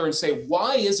together and say,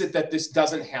 why is it that this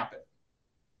doesn't happen?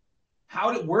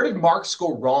 Where did Marx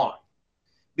go wrong?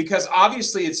 Because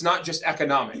obviously it's not just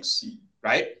economics,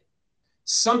 right?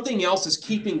 Something else is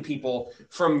keeping people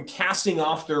from casting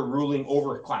off their ruling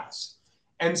overclass.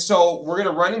 And so we're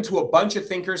going to run into a bunch of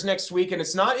thinkers next week. And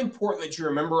it's not important that you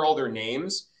remember all their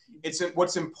names.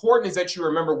 What's important is that you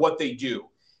remember what they do.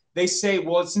 They say,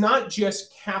 well, it's not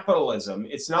just capitalism.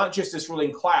 It's not just this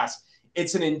ruling class.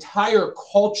 It's an entire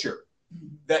culture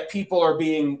that people are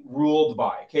being ruled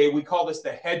by. Okay, we call this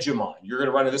the hegemon. You're going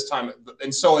to run into this time.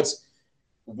 And so it's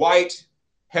white,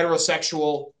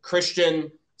 heterosexual,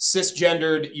 Christian,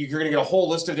 cisgendered. You're going to get a whole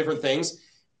list of different things.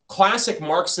 Classic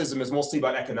Marxism is mostly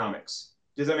about economics.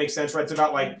 Does that make sense? Right? It's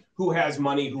about like who has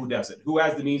money, who doesn't, who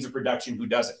has the means of production, who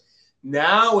doesn't.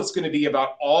 Now it's going to be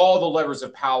about all the levers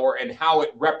of power and how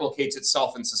it replicates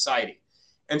itself in society.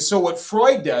 And so what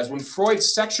Freud does, when Freud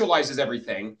sexualizes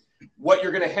everything, what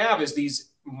you're going to have is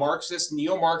these Marxist,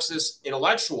 neo-Marxist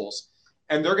intellectuals,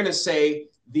 and they're going to say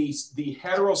the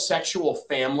heterosexual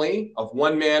family of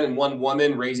one man and one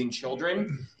woman raising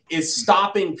children is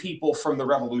stopping people from the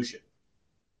revolution.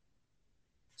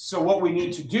 So what we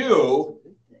need to do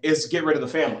is get rid of the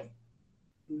family.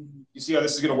 You see how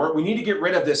this is going to work? We need to get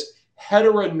rid of this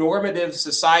heteronormative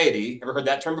society. Ever heard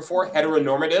that term before?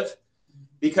 Heteronormative?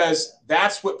 Because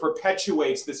that's what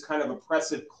perpetuates this kind of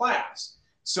oppressive class.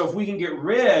 So if we can get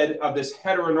rid of this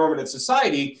heteronormative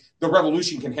society, the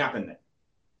revolution can happen then.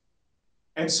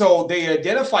 And so they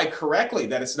identify correctly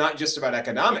that it's not just about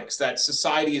economics, that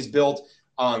society is built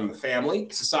on the family,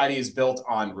 society is built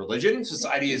on religion,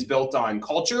 society is built on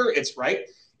culture. It's right.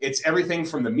 It's everything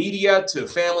from the media to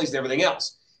families and everything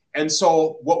else. And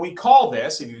so what we call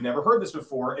this, if you've never heard this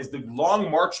before, is the long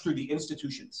march through the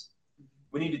institutions.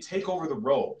 We need to take over the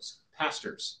robes,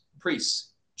 pastors,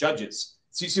 priests, judges.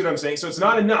 So you see what I'm saying? So it's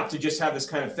not enough to just have this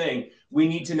kind of thing. We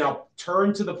need to now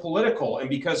turn to the political. And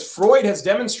because Freud has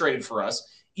demonstrated for us,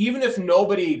 even if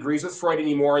nobody agrees with Freud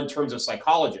anymore in terms of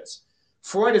psychologists,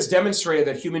 Freud has demonstrated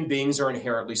that human beings are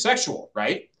inherently sexual,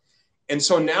 right? And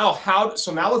so now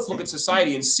let's look at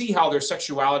society and see how their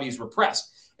sexuality is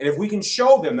repressed. And if we can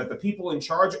show them that the people in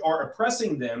charge are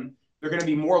oppressing them, they're going to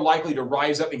be more likely to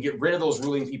rise up and get rid of those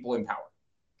ruling people in power.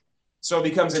 So it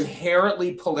becomes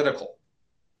inherently political.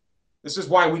 This is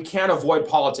why we can't avoid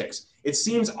politics. It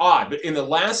seems odd, but in the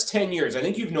last 10 years, I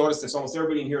think you've noticed this, almost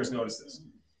everybody in here has noticed this.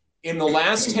 In the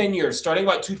last 10 years, starting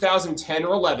about 2010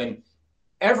 or 11,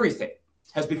 everything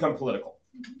has become political.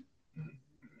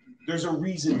 There's a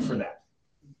reason for that.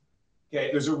 Okay,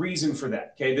 there's a reason for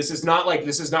that. Okay, this is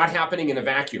not happening in a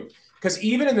vacuum. Because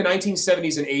even in the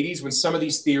 1970s and 80s, when some of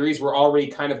these theories were already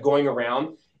kind of going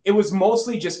around, it was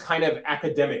mostly just kind of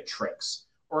academic tricks,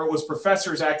 or it was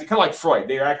professors acting kind of like Freud.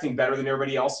 They were acting better than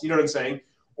everybody else. You know what I'm saying?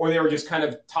 Or they were just kind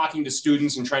of talking to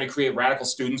students and trying to create radical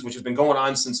students, which has been going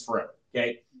on since forever.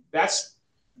 Okay, that's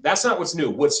not what's new.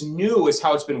 What's new is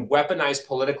how it's been weaponized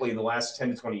politically in the last 10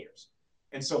 to 20 years.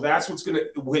 And so that's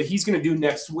what he's gonna do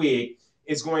next week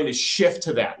is going to shift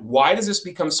to that. Why does this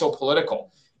become so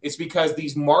political? It's because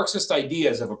these Marxist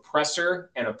ideas of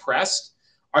oppressor and oppressed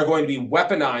are going to be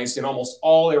weaponized in almost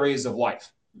all areas of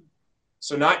life.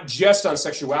 So not just on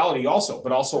sexuality also,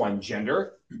 but also on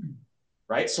gender,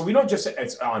 right? So we don't just,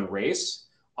 it's on race,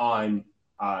 on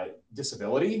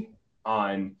disability,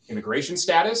 on immigration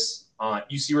status,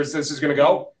 you see where this is gonna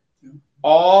go?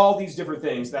 All these different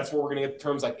things, that's where we're gonna get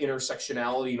terms like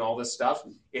intersectionality and all this stuff.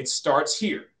 It starts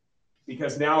here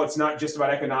because now it's not just about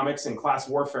economics and class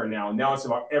warfare now it's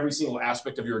about every single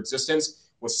aspect of your existence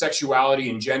with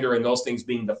sexuality and gender and those things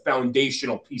being the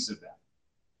foundational piece of that.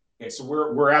 Okay, so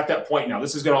we're at that point now.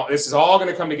 This is all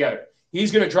gonna come together. He's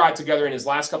going to draw it together in his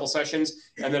last couple sessions,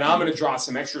 and then I'm going to draw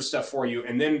some extra stuff for you,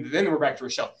 and then we're back to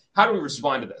Rochelle. How do we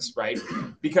respond to this, right?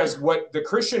 Because what the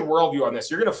Christian worldview on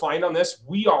this, you're going to find on this,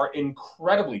 we are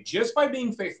incredibly, just by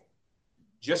being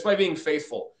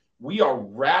faithful, we are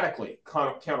radically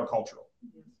countercultural.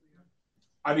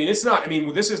 I mean,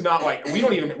 this is not like, we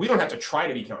don't have to try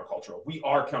to be countercultural. We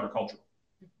are countercultural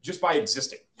just by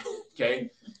existing,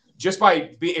 okay? Just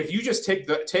by if you just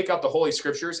take out the Holy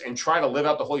Scriptures and try to live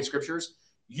out the Holy Scriptures,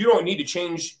 you don't need to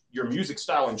change your music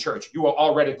style in church. You will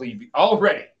already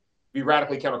be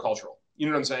radically countercultural. You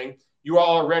know what I'm saying? You are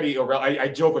already. I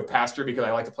joke with Pastor because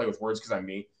I like to play with words because I'm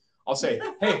me. I'll say,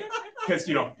 hey, because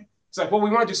it's like, well,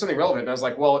 we want to do something relevant. And I was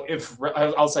like, well,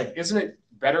 I was like, isn't it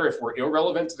better if we're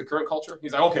irrelevant to the current culture?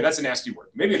 He's like, okay, that's a nasty word.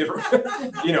 Maybe a different,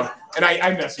 And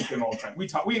I mess with him all the time. We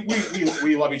talk.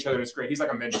 We love each other. It's great. He's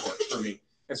like a mentor for me.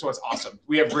 And so it's awesome.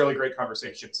 We have really great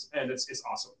conversations, and it's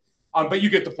awesome. But you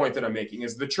get the point that I'm making,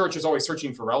 is the church is always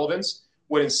searching for relevance,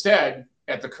 when instead,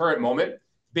 at the current moment,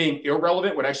 being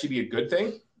irrelevant would actually be a good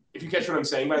thing, if you catch what I'm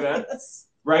saying by that. Yes.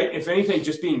 Right? If anything,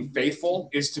 just being faithful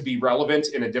is to be relevant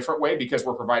in a different way because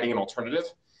we're providing an alternative.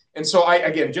 And so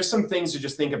again, just some things to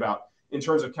just think about in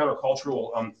terms of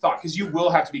countercultural thought, because you will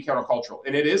have to be countercultural,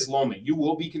 and it is lonely. You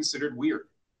will be considered weird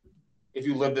if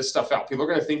you live this stuff out. People are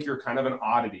going to think you're kind of an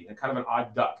oddity and kind of an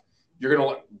odd duck. You're going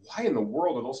to like, why in the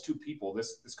world are those two people,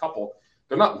 this couple,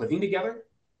 they're not living together?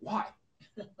 Why?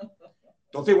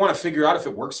 Don't they want to figure out if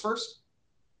it works first?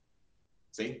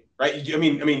 See, right? I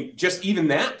mean, just even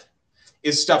that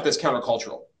is stuff that's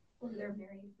countercultural. Well, they're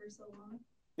married for so long.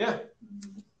 Yeah.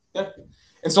 Mm-hmm. Yeah.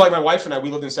 And so like my wife and I, we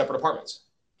lived in separate apartments,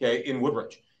 okay, in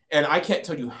Woodbridge. And I can't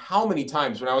tell you how many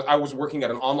times when I was working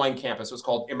at an online campus. It was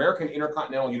called American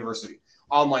Intercontinental University,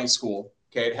 online school.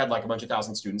 Okay, it had like a bunch of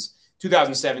thousand students.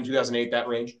 2007, 2008, that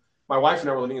range. My wife and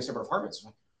I were living in separate apartments.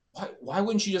 Why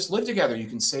wouldn't you just live together? You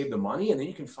can save the money, and then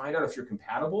you can find out if you're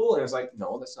compatible. And I was like,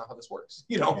 no, that's not how this works.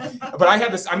 But I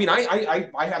had this. I mean,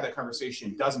 I had that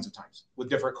conversation dozens of times with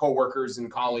different coworkers and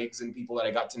colleagues and people that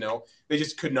I got to know. They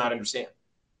just could not understand.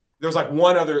 There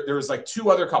was like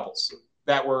two other couples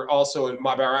that were also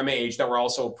around my age that were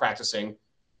also practicing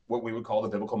what we would call the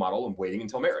biblical model and waiting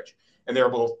until marriage. And they were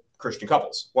both Christian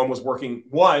couples. One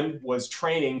was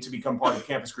training to become part of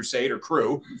Campus Crusade or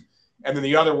Cru. And then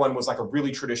the other one was like a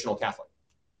really traditional Catholic.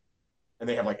 And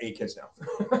they have like 8 kids now.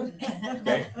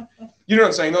 Okay. You know what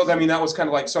I'm saying? Though? I mean, that was kind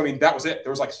of like, that was it.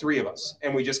 There was like 3 of us.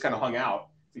 And we just kind of hung out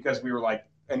because we were like,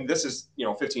 and this is,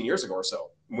 15 years ago or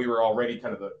so. And we were already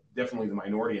kind of definitely the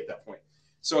minority at that point.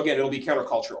 So again, it'll be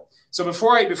countercultural. So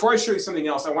before I show you something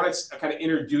else, I want to kind of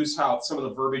introduce how some of the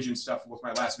verbiage and stuff with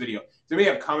my last video. Do we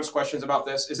have comments, questions about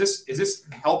this? Is this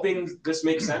helping this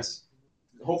make sense?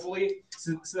 Hopefully.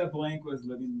 So that blank was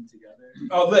living together.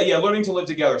 Oh yeah, learning to live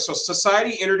together. So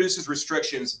society introduces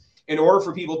restrictions in order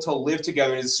for people to live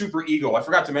together. And it's super ego. I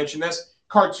forgot to mention this.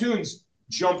 Cartoons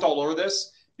jumped all over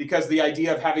this because the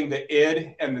idea of having the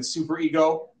id and the super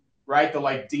ego, right? The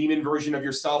like demon version of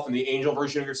yourself and the angel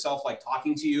version of yourself, like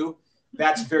talking to you.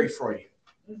 That's very Freudian.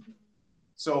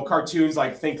 So cartoons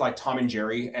think like Tom and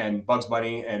Jerry and Bugs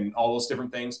Bunny and all those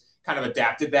different things kind of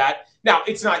adapted that. Now,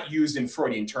 it's not used in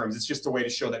Freudian terms. It's just a way to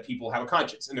show that people have a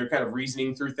conscience and they're kind of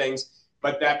reasoning through things.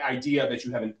 But that idea that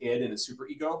you have an id and a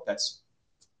superego, that's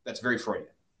very Freudian.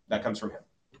 That comes from him.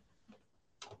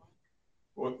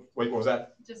 What was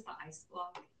that? Just the ice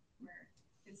block where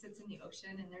it sits in the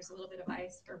ocean and there's a little bit of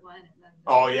ice for one and then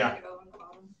oh yeah.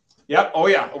 Yep. Oh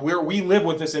yeah. We live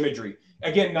with this imagery.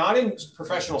 Again, not in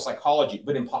professional psychology,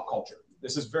 but in pop culture.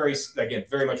 This is very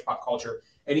much pop culture.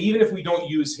 And even if we don't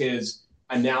use his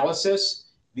analysis,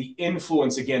 the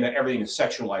influence, again, that everything is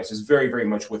sexualized is very, very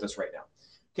much with us right now.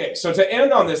 Okay, so to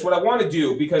end on this, what I want to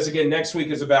do, because again, next week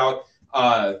is about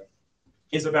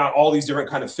all these different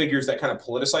kind of figures that kind of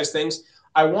politicize things.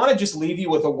 I want to just leave you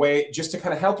with a way just to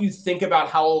kind of help you think about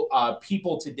how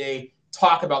people today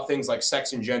talk about things like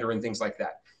sex and gender and things like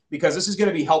that. Because this is going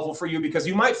to be helpful for you, because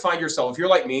you might find yourself, if you're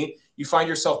like me, you find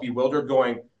yourself bewildered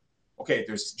going, okay,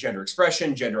 there's gender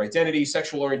expression, gender identity,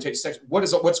 sexual orientation,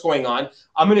 what's going on?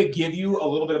 I'm going to give you a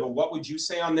little bit of a what would you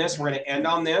say on this. We're going to end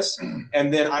on this,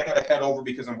 and then I got to head over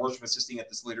because I'm worship assisting at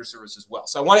this later service as well.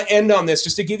 So I want to end on this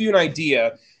just to give you an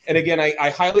idea. And again, I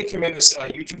highly commend this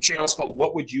YouTube channel. It's called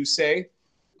What Would You Say?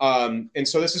 And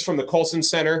so this is from the Colson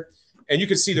Center, and you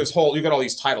can see you got all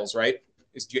these titles, right?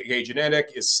 Is gay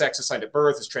genetic? Is sex assigned at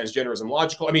birth? Is transgenderism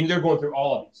logical? I mean, they're going through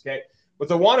all of these. Okay, but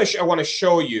I want to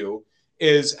show you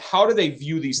is how do they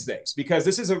view these things? Because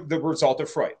this is the result of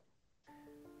Freud.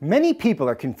 Many people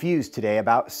are confused today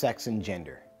about sex and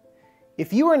gender.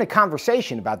 If you were in a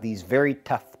conversation about these very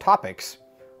tough topics,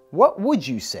 what would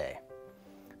you say?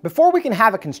 Before we can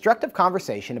have a constructive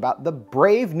conversation about the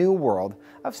brave new world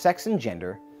of sex and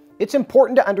gender, it's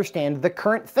important to understand the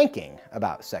current thinking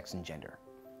about sex and gender.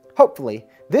 Hopefully,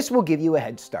 this will give you a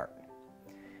head start.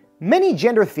 Many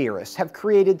gender theorists have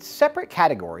created separate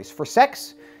categories for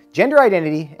sex, gender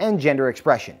identity, and gender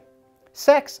expression.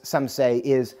 Sex, some say,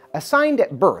 is assigned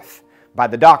at birth by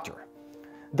the doctor.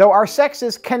 Though our sex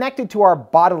is connected to our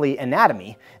bodily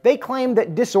anatomy, they claim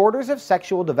that disorders of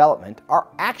sexual development are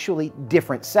actually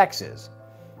different sexes.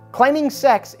 Claiming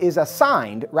sex is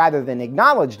assigned rather than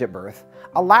acknowledged at birth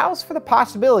allows for the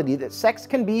possibility that sex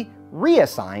can be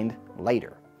reassigned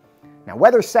later. Now,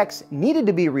 whether sex needed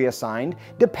to be reassigned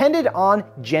depended on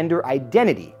gender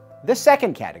identity, the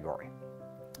second category.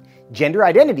 Gender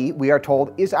identity, we are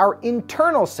told, is our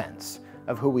internal sense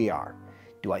of who we are.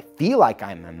 Do I feel like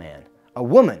I'm a man, a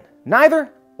woman,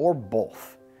 neither, or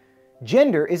both?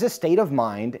 Gender is a state of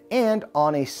mind and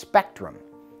on a spectrum.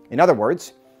 In other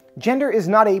words, gender is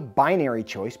not a binary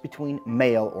choice between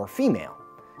male or female.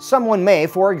 Someone may,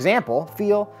 for example,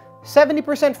 feel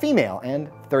 70% female and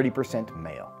 30%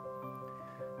 male.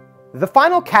 The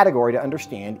final category to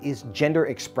understand is gender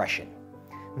expression.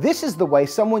 This is the way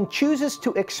someone chooses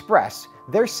to express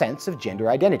their sense of gender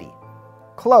identity.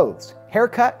 Clothes,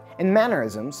 haircut, and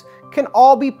mannerisms can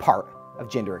all be part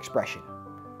of gender expression.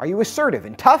 Are you assertive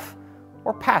and tough,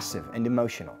 or passive and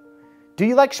emotional? Do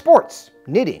you like sports,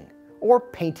 knitting, or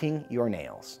painting your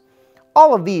nails?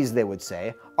 All of these, they would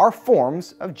say, are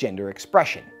forms of gender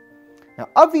expression. Now,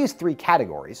 of these three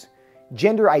categories,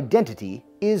 gender identity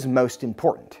is most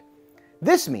important.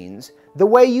 This means the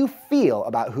way you feel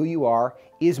about who you are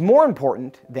is more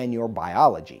important than your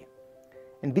biology.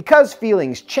 And because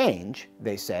feelings change,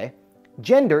 they say,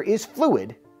 gender is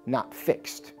fluid, not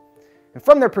fixed. And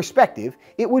from their perspective,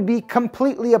 it would be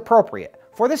completely appropriate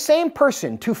for the same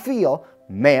person to feel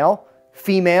male,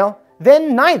 female,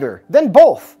 then neither, then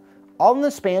both, all in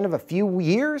the span of a few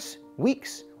years,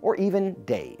 weeks, or even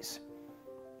days.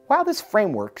 While this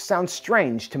framework sounds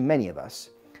strange to many of us,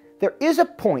 there is a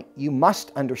point you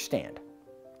must understand.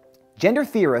 Gender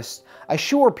theorists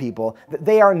assure people that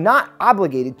they are not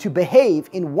obligated to behave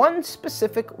in one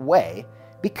specific way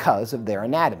because of their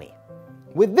anatomy.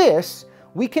 With this,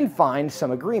 we can find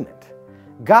some agreement.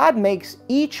 God makes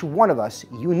each one of us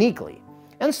uniquely,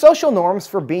 and social norms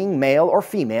for being male or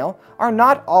female are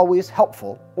not always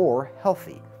helpful or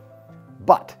healthy.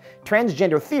 But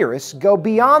transgender theorists go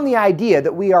beyond the idea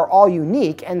that we are all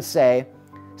unique and say,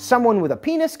 someone with a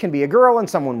penis can be a girl and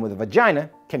someone with a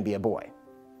vagina can be a boy.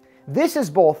 This is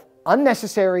both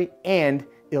unnecessary and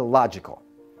illogical.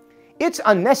 It's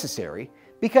unnecessary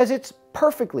because it's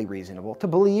perfectly reasonable to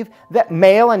believe that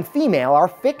male and female are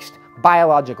fixed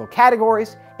biological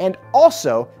categories and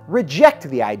also reject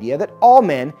the idea that all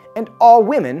men and all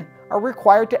women are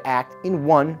required to act in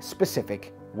one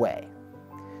specific way.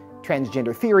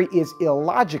 Transgender theory is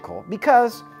illogical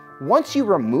because once you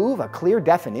remove a clear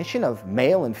definition of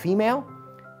male and female,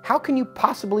 how can you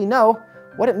possibly know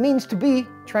what it means to be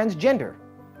transgender?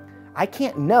 I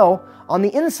can't know on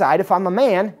the inside if I'm a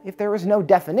man if there is no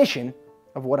definition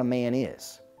of what a man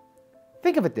is.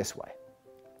 Think of it this way.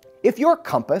 If your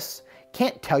compass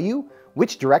can't tell you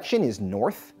which direction is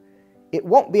north, it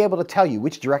won't be able to tell you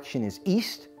which direction is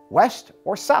east, west,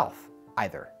 or south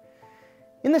either.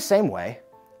 In the same way,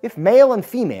 if male and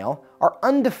female are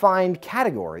undefined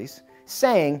categories,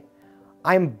 saying,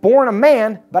 I'm born a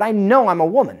man, but I know I'm a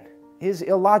woman, is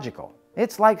illogical.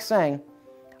 It's like saying,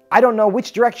 I don't know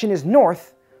which direction is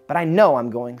north, but I know I'm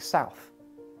going south.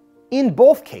 In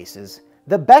both cases,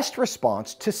 the best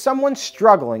response to someone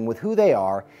struggling with who they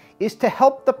are is to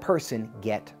help the person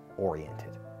get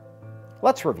oriented.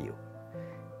 Let's review.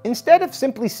 Instead of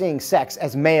simply seeing sex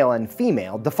as male and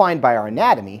female defined by our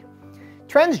anatomy,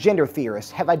 transgender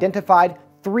theorists have identified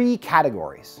 3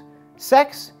 categories: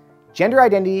 sex, gender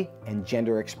identity, and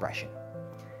gender expression.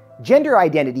 Gender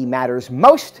identity matters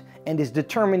most and is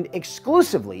determined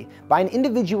exclusively by an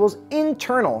individual's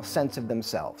internal sense of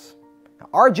themselves. Now,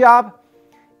 our job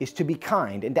is to be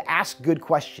kind and to ask good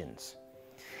questions.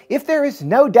 If there is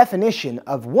no definition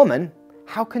of woman,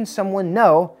 how can someone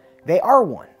know they are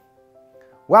one?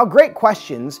 While great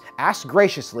questions asked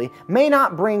graciously may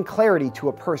not bring clarity to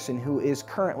a person who is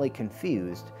currently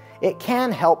confused, it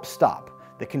can help stop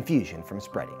the confusion from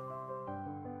spreading.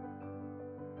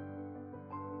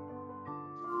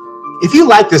 If you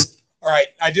like this, all right,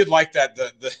 I did like that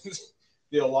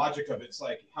the logic of it. It's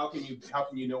like how can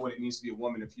you know what it means to be a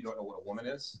woman if you don't know what a woman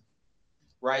is,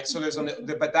 right? So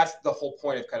but that's the whole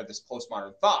point of kind of this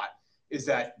postmodern thought, is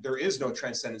that there is no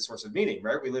transcendent source of meaning,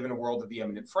 right? We live in a world of the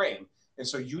immanent frame, and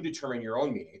so you determine your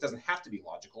own meaning. It doesn't have to be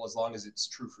logical as long as it's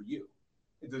true for you.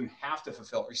 It doesn't have to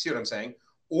fulfill. You see what I'm saying?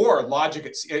 Or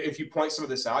logic, if you point some of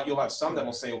this out, you'll have some that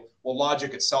will say, well,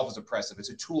 logic itself is oppressive. It's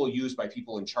a tool used by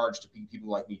people in charge to keep people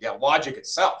like me down. Logic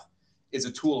itself is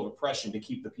a tool of oppression to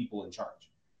keep the people in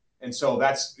charge. And so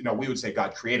that's, we would say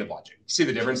God created logic. You see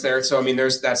the difference there? So, I mean,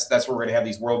 that's where we're going to have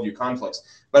these worldview conflicts.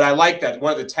 But I like that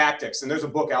one of the tactics, and there's a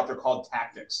book out there called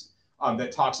Tactics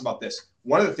that talks about this.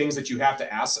 One of the things that you have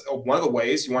to ask, one of the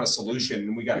ways you want a solution,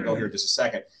 and we got to go here in just a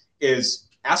second, is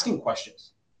asking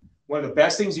questions. One of the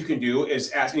best things you can do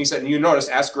is ask, and he said, and you notice,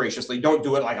 ask graciously. Don't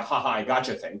do it like a ha-ha, I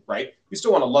gotcha thing, right? You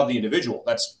still want to love the individual.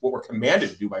 That's what we're commanded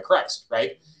to do by Christ,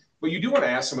 right? But you do want to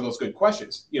ask some of those good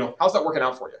questions. How's that working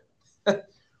out for you?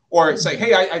 Or say,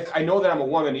 hey, I know that I'm a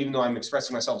woman, even though I'm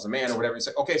expressing myself as a man or whatever. You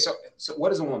say, okay, so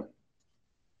what is a woman?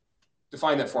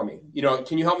 Define that for me.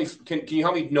 Can you help me? Can you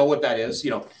help me know what that is?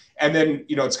 And then,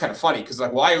 it's kind of funny because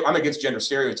like, well, I'm against gender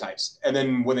stereotypes. And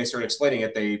then when they start explaining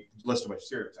it, they list a bunch of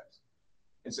stereotypes.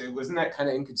 And say, isn't that kind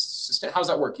of inconsistent? How does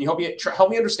that work? Can you help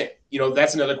me understand?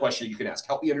 That's another question you can ask.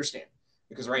 Help me understand.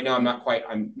 Because right now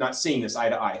I'm not seeing this eye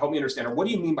to eye. Help me understand. Or what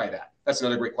do you mean by that? That's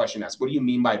another great question to ask. What do you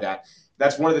mean by that?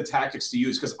 That's one of the tactics to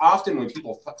use. Because often when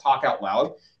people talk out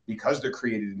loud, because they're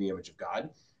created in the image of God,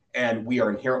 and we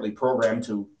are inherently programmed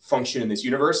to function in this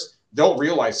universe, they'll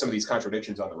realize some of these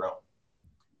contradictions on their own.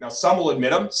 Now, some will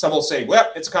admit them. Some will say,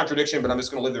 well, it's a contradiction, but I'm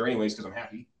just going to live there anyways because I'm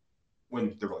happy,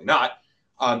 when they're really not.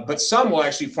 But some will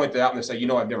actually point that out and they say,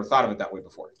 I've never thought of it that way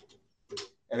before.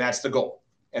 And that's the goal.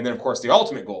 And then, of course, the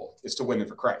ultimate goal is to win them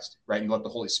for Christ, right? And let the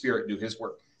Holy Spirit do his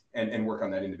work and work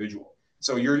on that individual.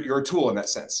 So you're a tool in that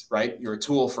sense, right? You're a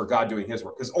tool for God doing his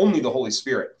work, because only the Holy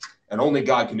Spirit and only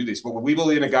God can do this. But when we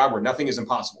believe in a God where nothing is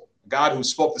impossible, a God who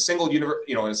spoke the single universe,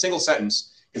 in a single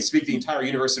sentence, can speak the entire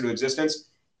universe into existence,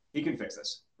 he can fix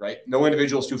this, right? No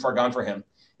individual is too far gone for him.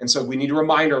 And so we need to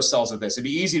remind ourselves of this. It'd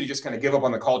be easy to just kind of give up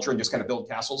on the culture and just kind of build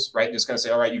castles, right? Just kind of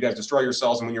say, all right, you guys destroy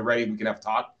yourselves, and when you're ready, we can have a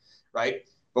talk, right?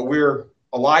 But we're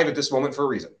alive at this moment for a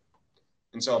reason.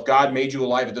 And so if God made you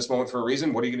alive at this moment for a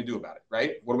reason, what are you going to do about it,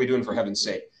 right? What are we doing for heaven's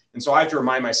sake? And so I have to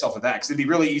remind myself of that, because it'd be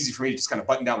really easy for me to just kind of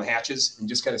button down the hatches and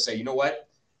just kind of say, you know what?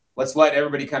 Let's let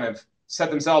everybody kind of set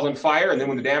themselves on fire, and then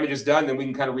when the damage is done, then we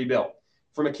can kind of rebuild.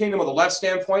 From a kingdom of the left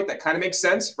standpoint, that kind of makes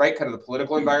sense, right? Kind of the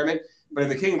political environment. But in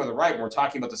the kingdom of the right, when we're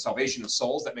talking about the salvation of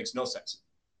souls, that makes no sense,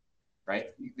 right?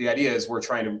 The idea is we're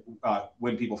trying to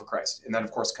win people for Christ. And that,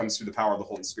 of course, comes through the power of the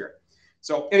Holy Spirit.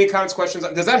 So any comments, questions?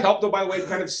 Does that help, though, by the way,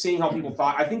 kind of seeing how people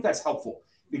thought? I think that's helpful,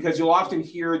 because you'll often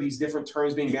hear these different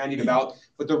terms being bandied about.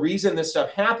 But the reason this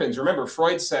stuff happens, remember,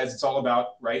 Freud says it's all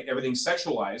about, right, everything's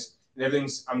sexualized, and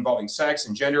everything's involving sex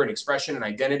and gender and expression and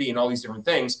identity and all these different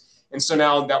things. And so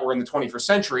now that we're in the 21st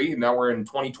century, and now we're in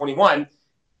 2021,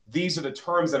 these are the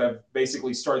terms that have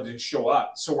basically started to show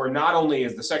up. So we're not only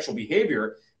as the sexual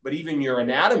behavior, but even your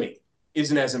anatomy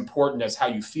isn't as important as how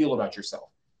you feel about yourself.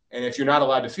 And if you're not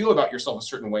allowed to feel about yourself a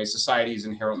certain way, society is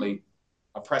inherently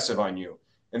oppressive on you.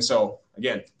 And so,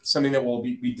 again, something that we'll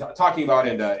be talking about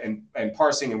and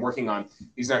parsing and working on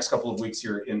these next couple of weeks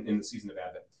here in the season of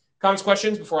Advent. Comments,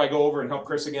 questions before I go over and help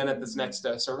Chris again at this next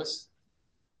service?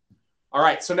 All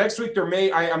right, so next week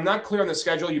I'm not clear on the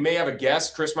schedule. You may have a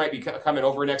guest. Chris might be coming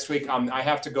over next week. I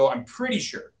have to go. I'm pretty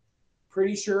sure,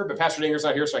 but Pastor Dinger's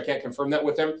not here, so I can't confirm that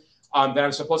with him. That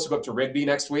I'm supposed to go up to Rigby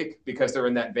next week because they're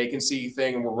in that vacancy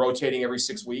thing, and we're rotating every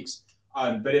 6 weeks.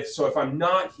 But if I'm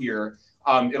not here,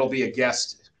 it'll be a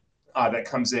guest that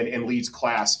comes in and leads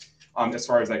class as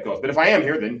far as that goes. But if I am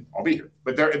here, then I'll be here.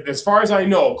 But as far as I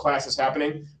know, class is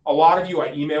happening. A lot of you I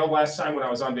emailed last time when I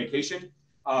was on vacation.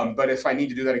 But if I need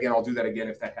to do that again, I'll do that again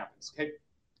if that happens. Okay.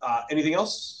 Anything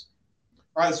else?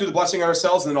 All right, let's do the blessing on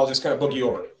ourselves, and then I'll just kind of book you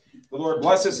over. The Lord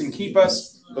bless us and keep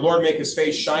us. The Lord make his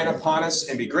face shine upon us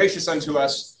and be gracious unto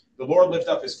us. The Lord lift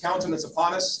up his countenance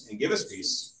upon us and give us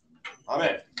peace.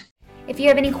 Amen. If you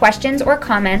have any questions or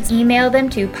comments, email them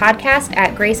to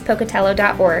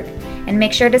podcast@gracepocatello.org, and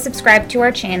make sure to subscribe to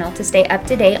our channel to stay up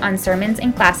to date on sermons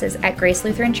and classes at Grace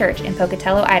Lutheran Church in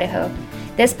Pocatello, Idaho.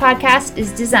 This podcast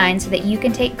is designed so that you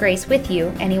can take grace with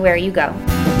you anywhere you go.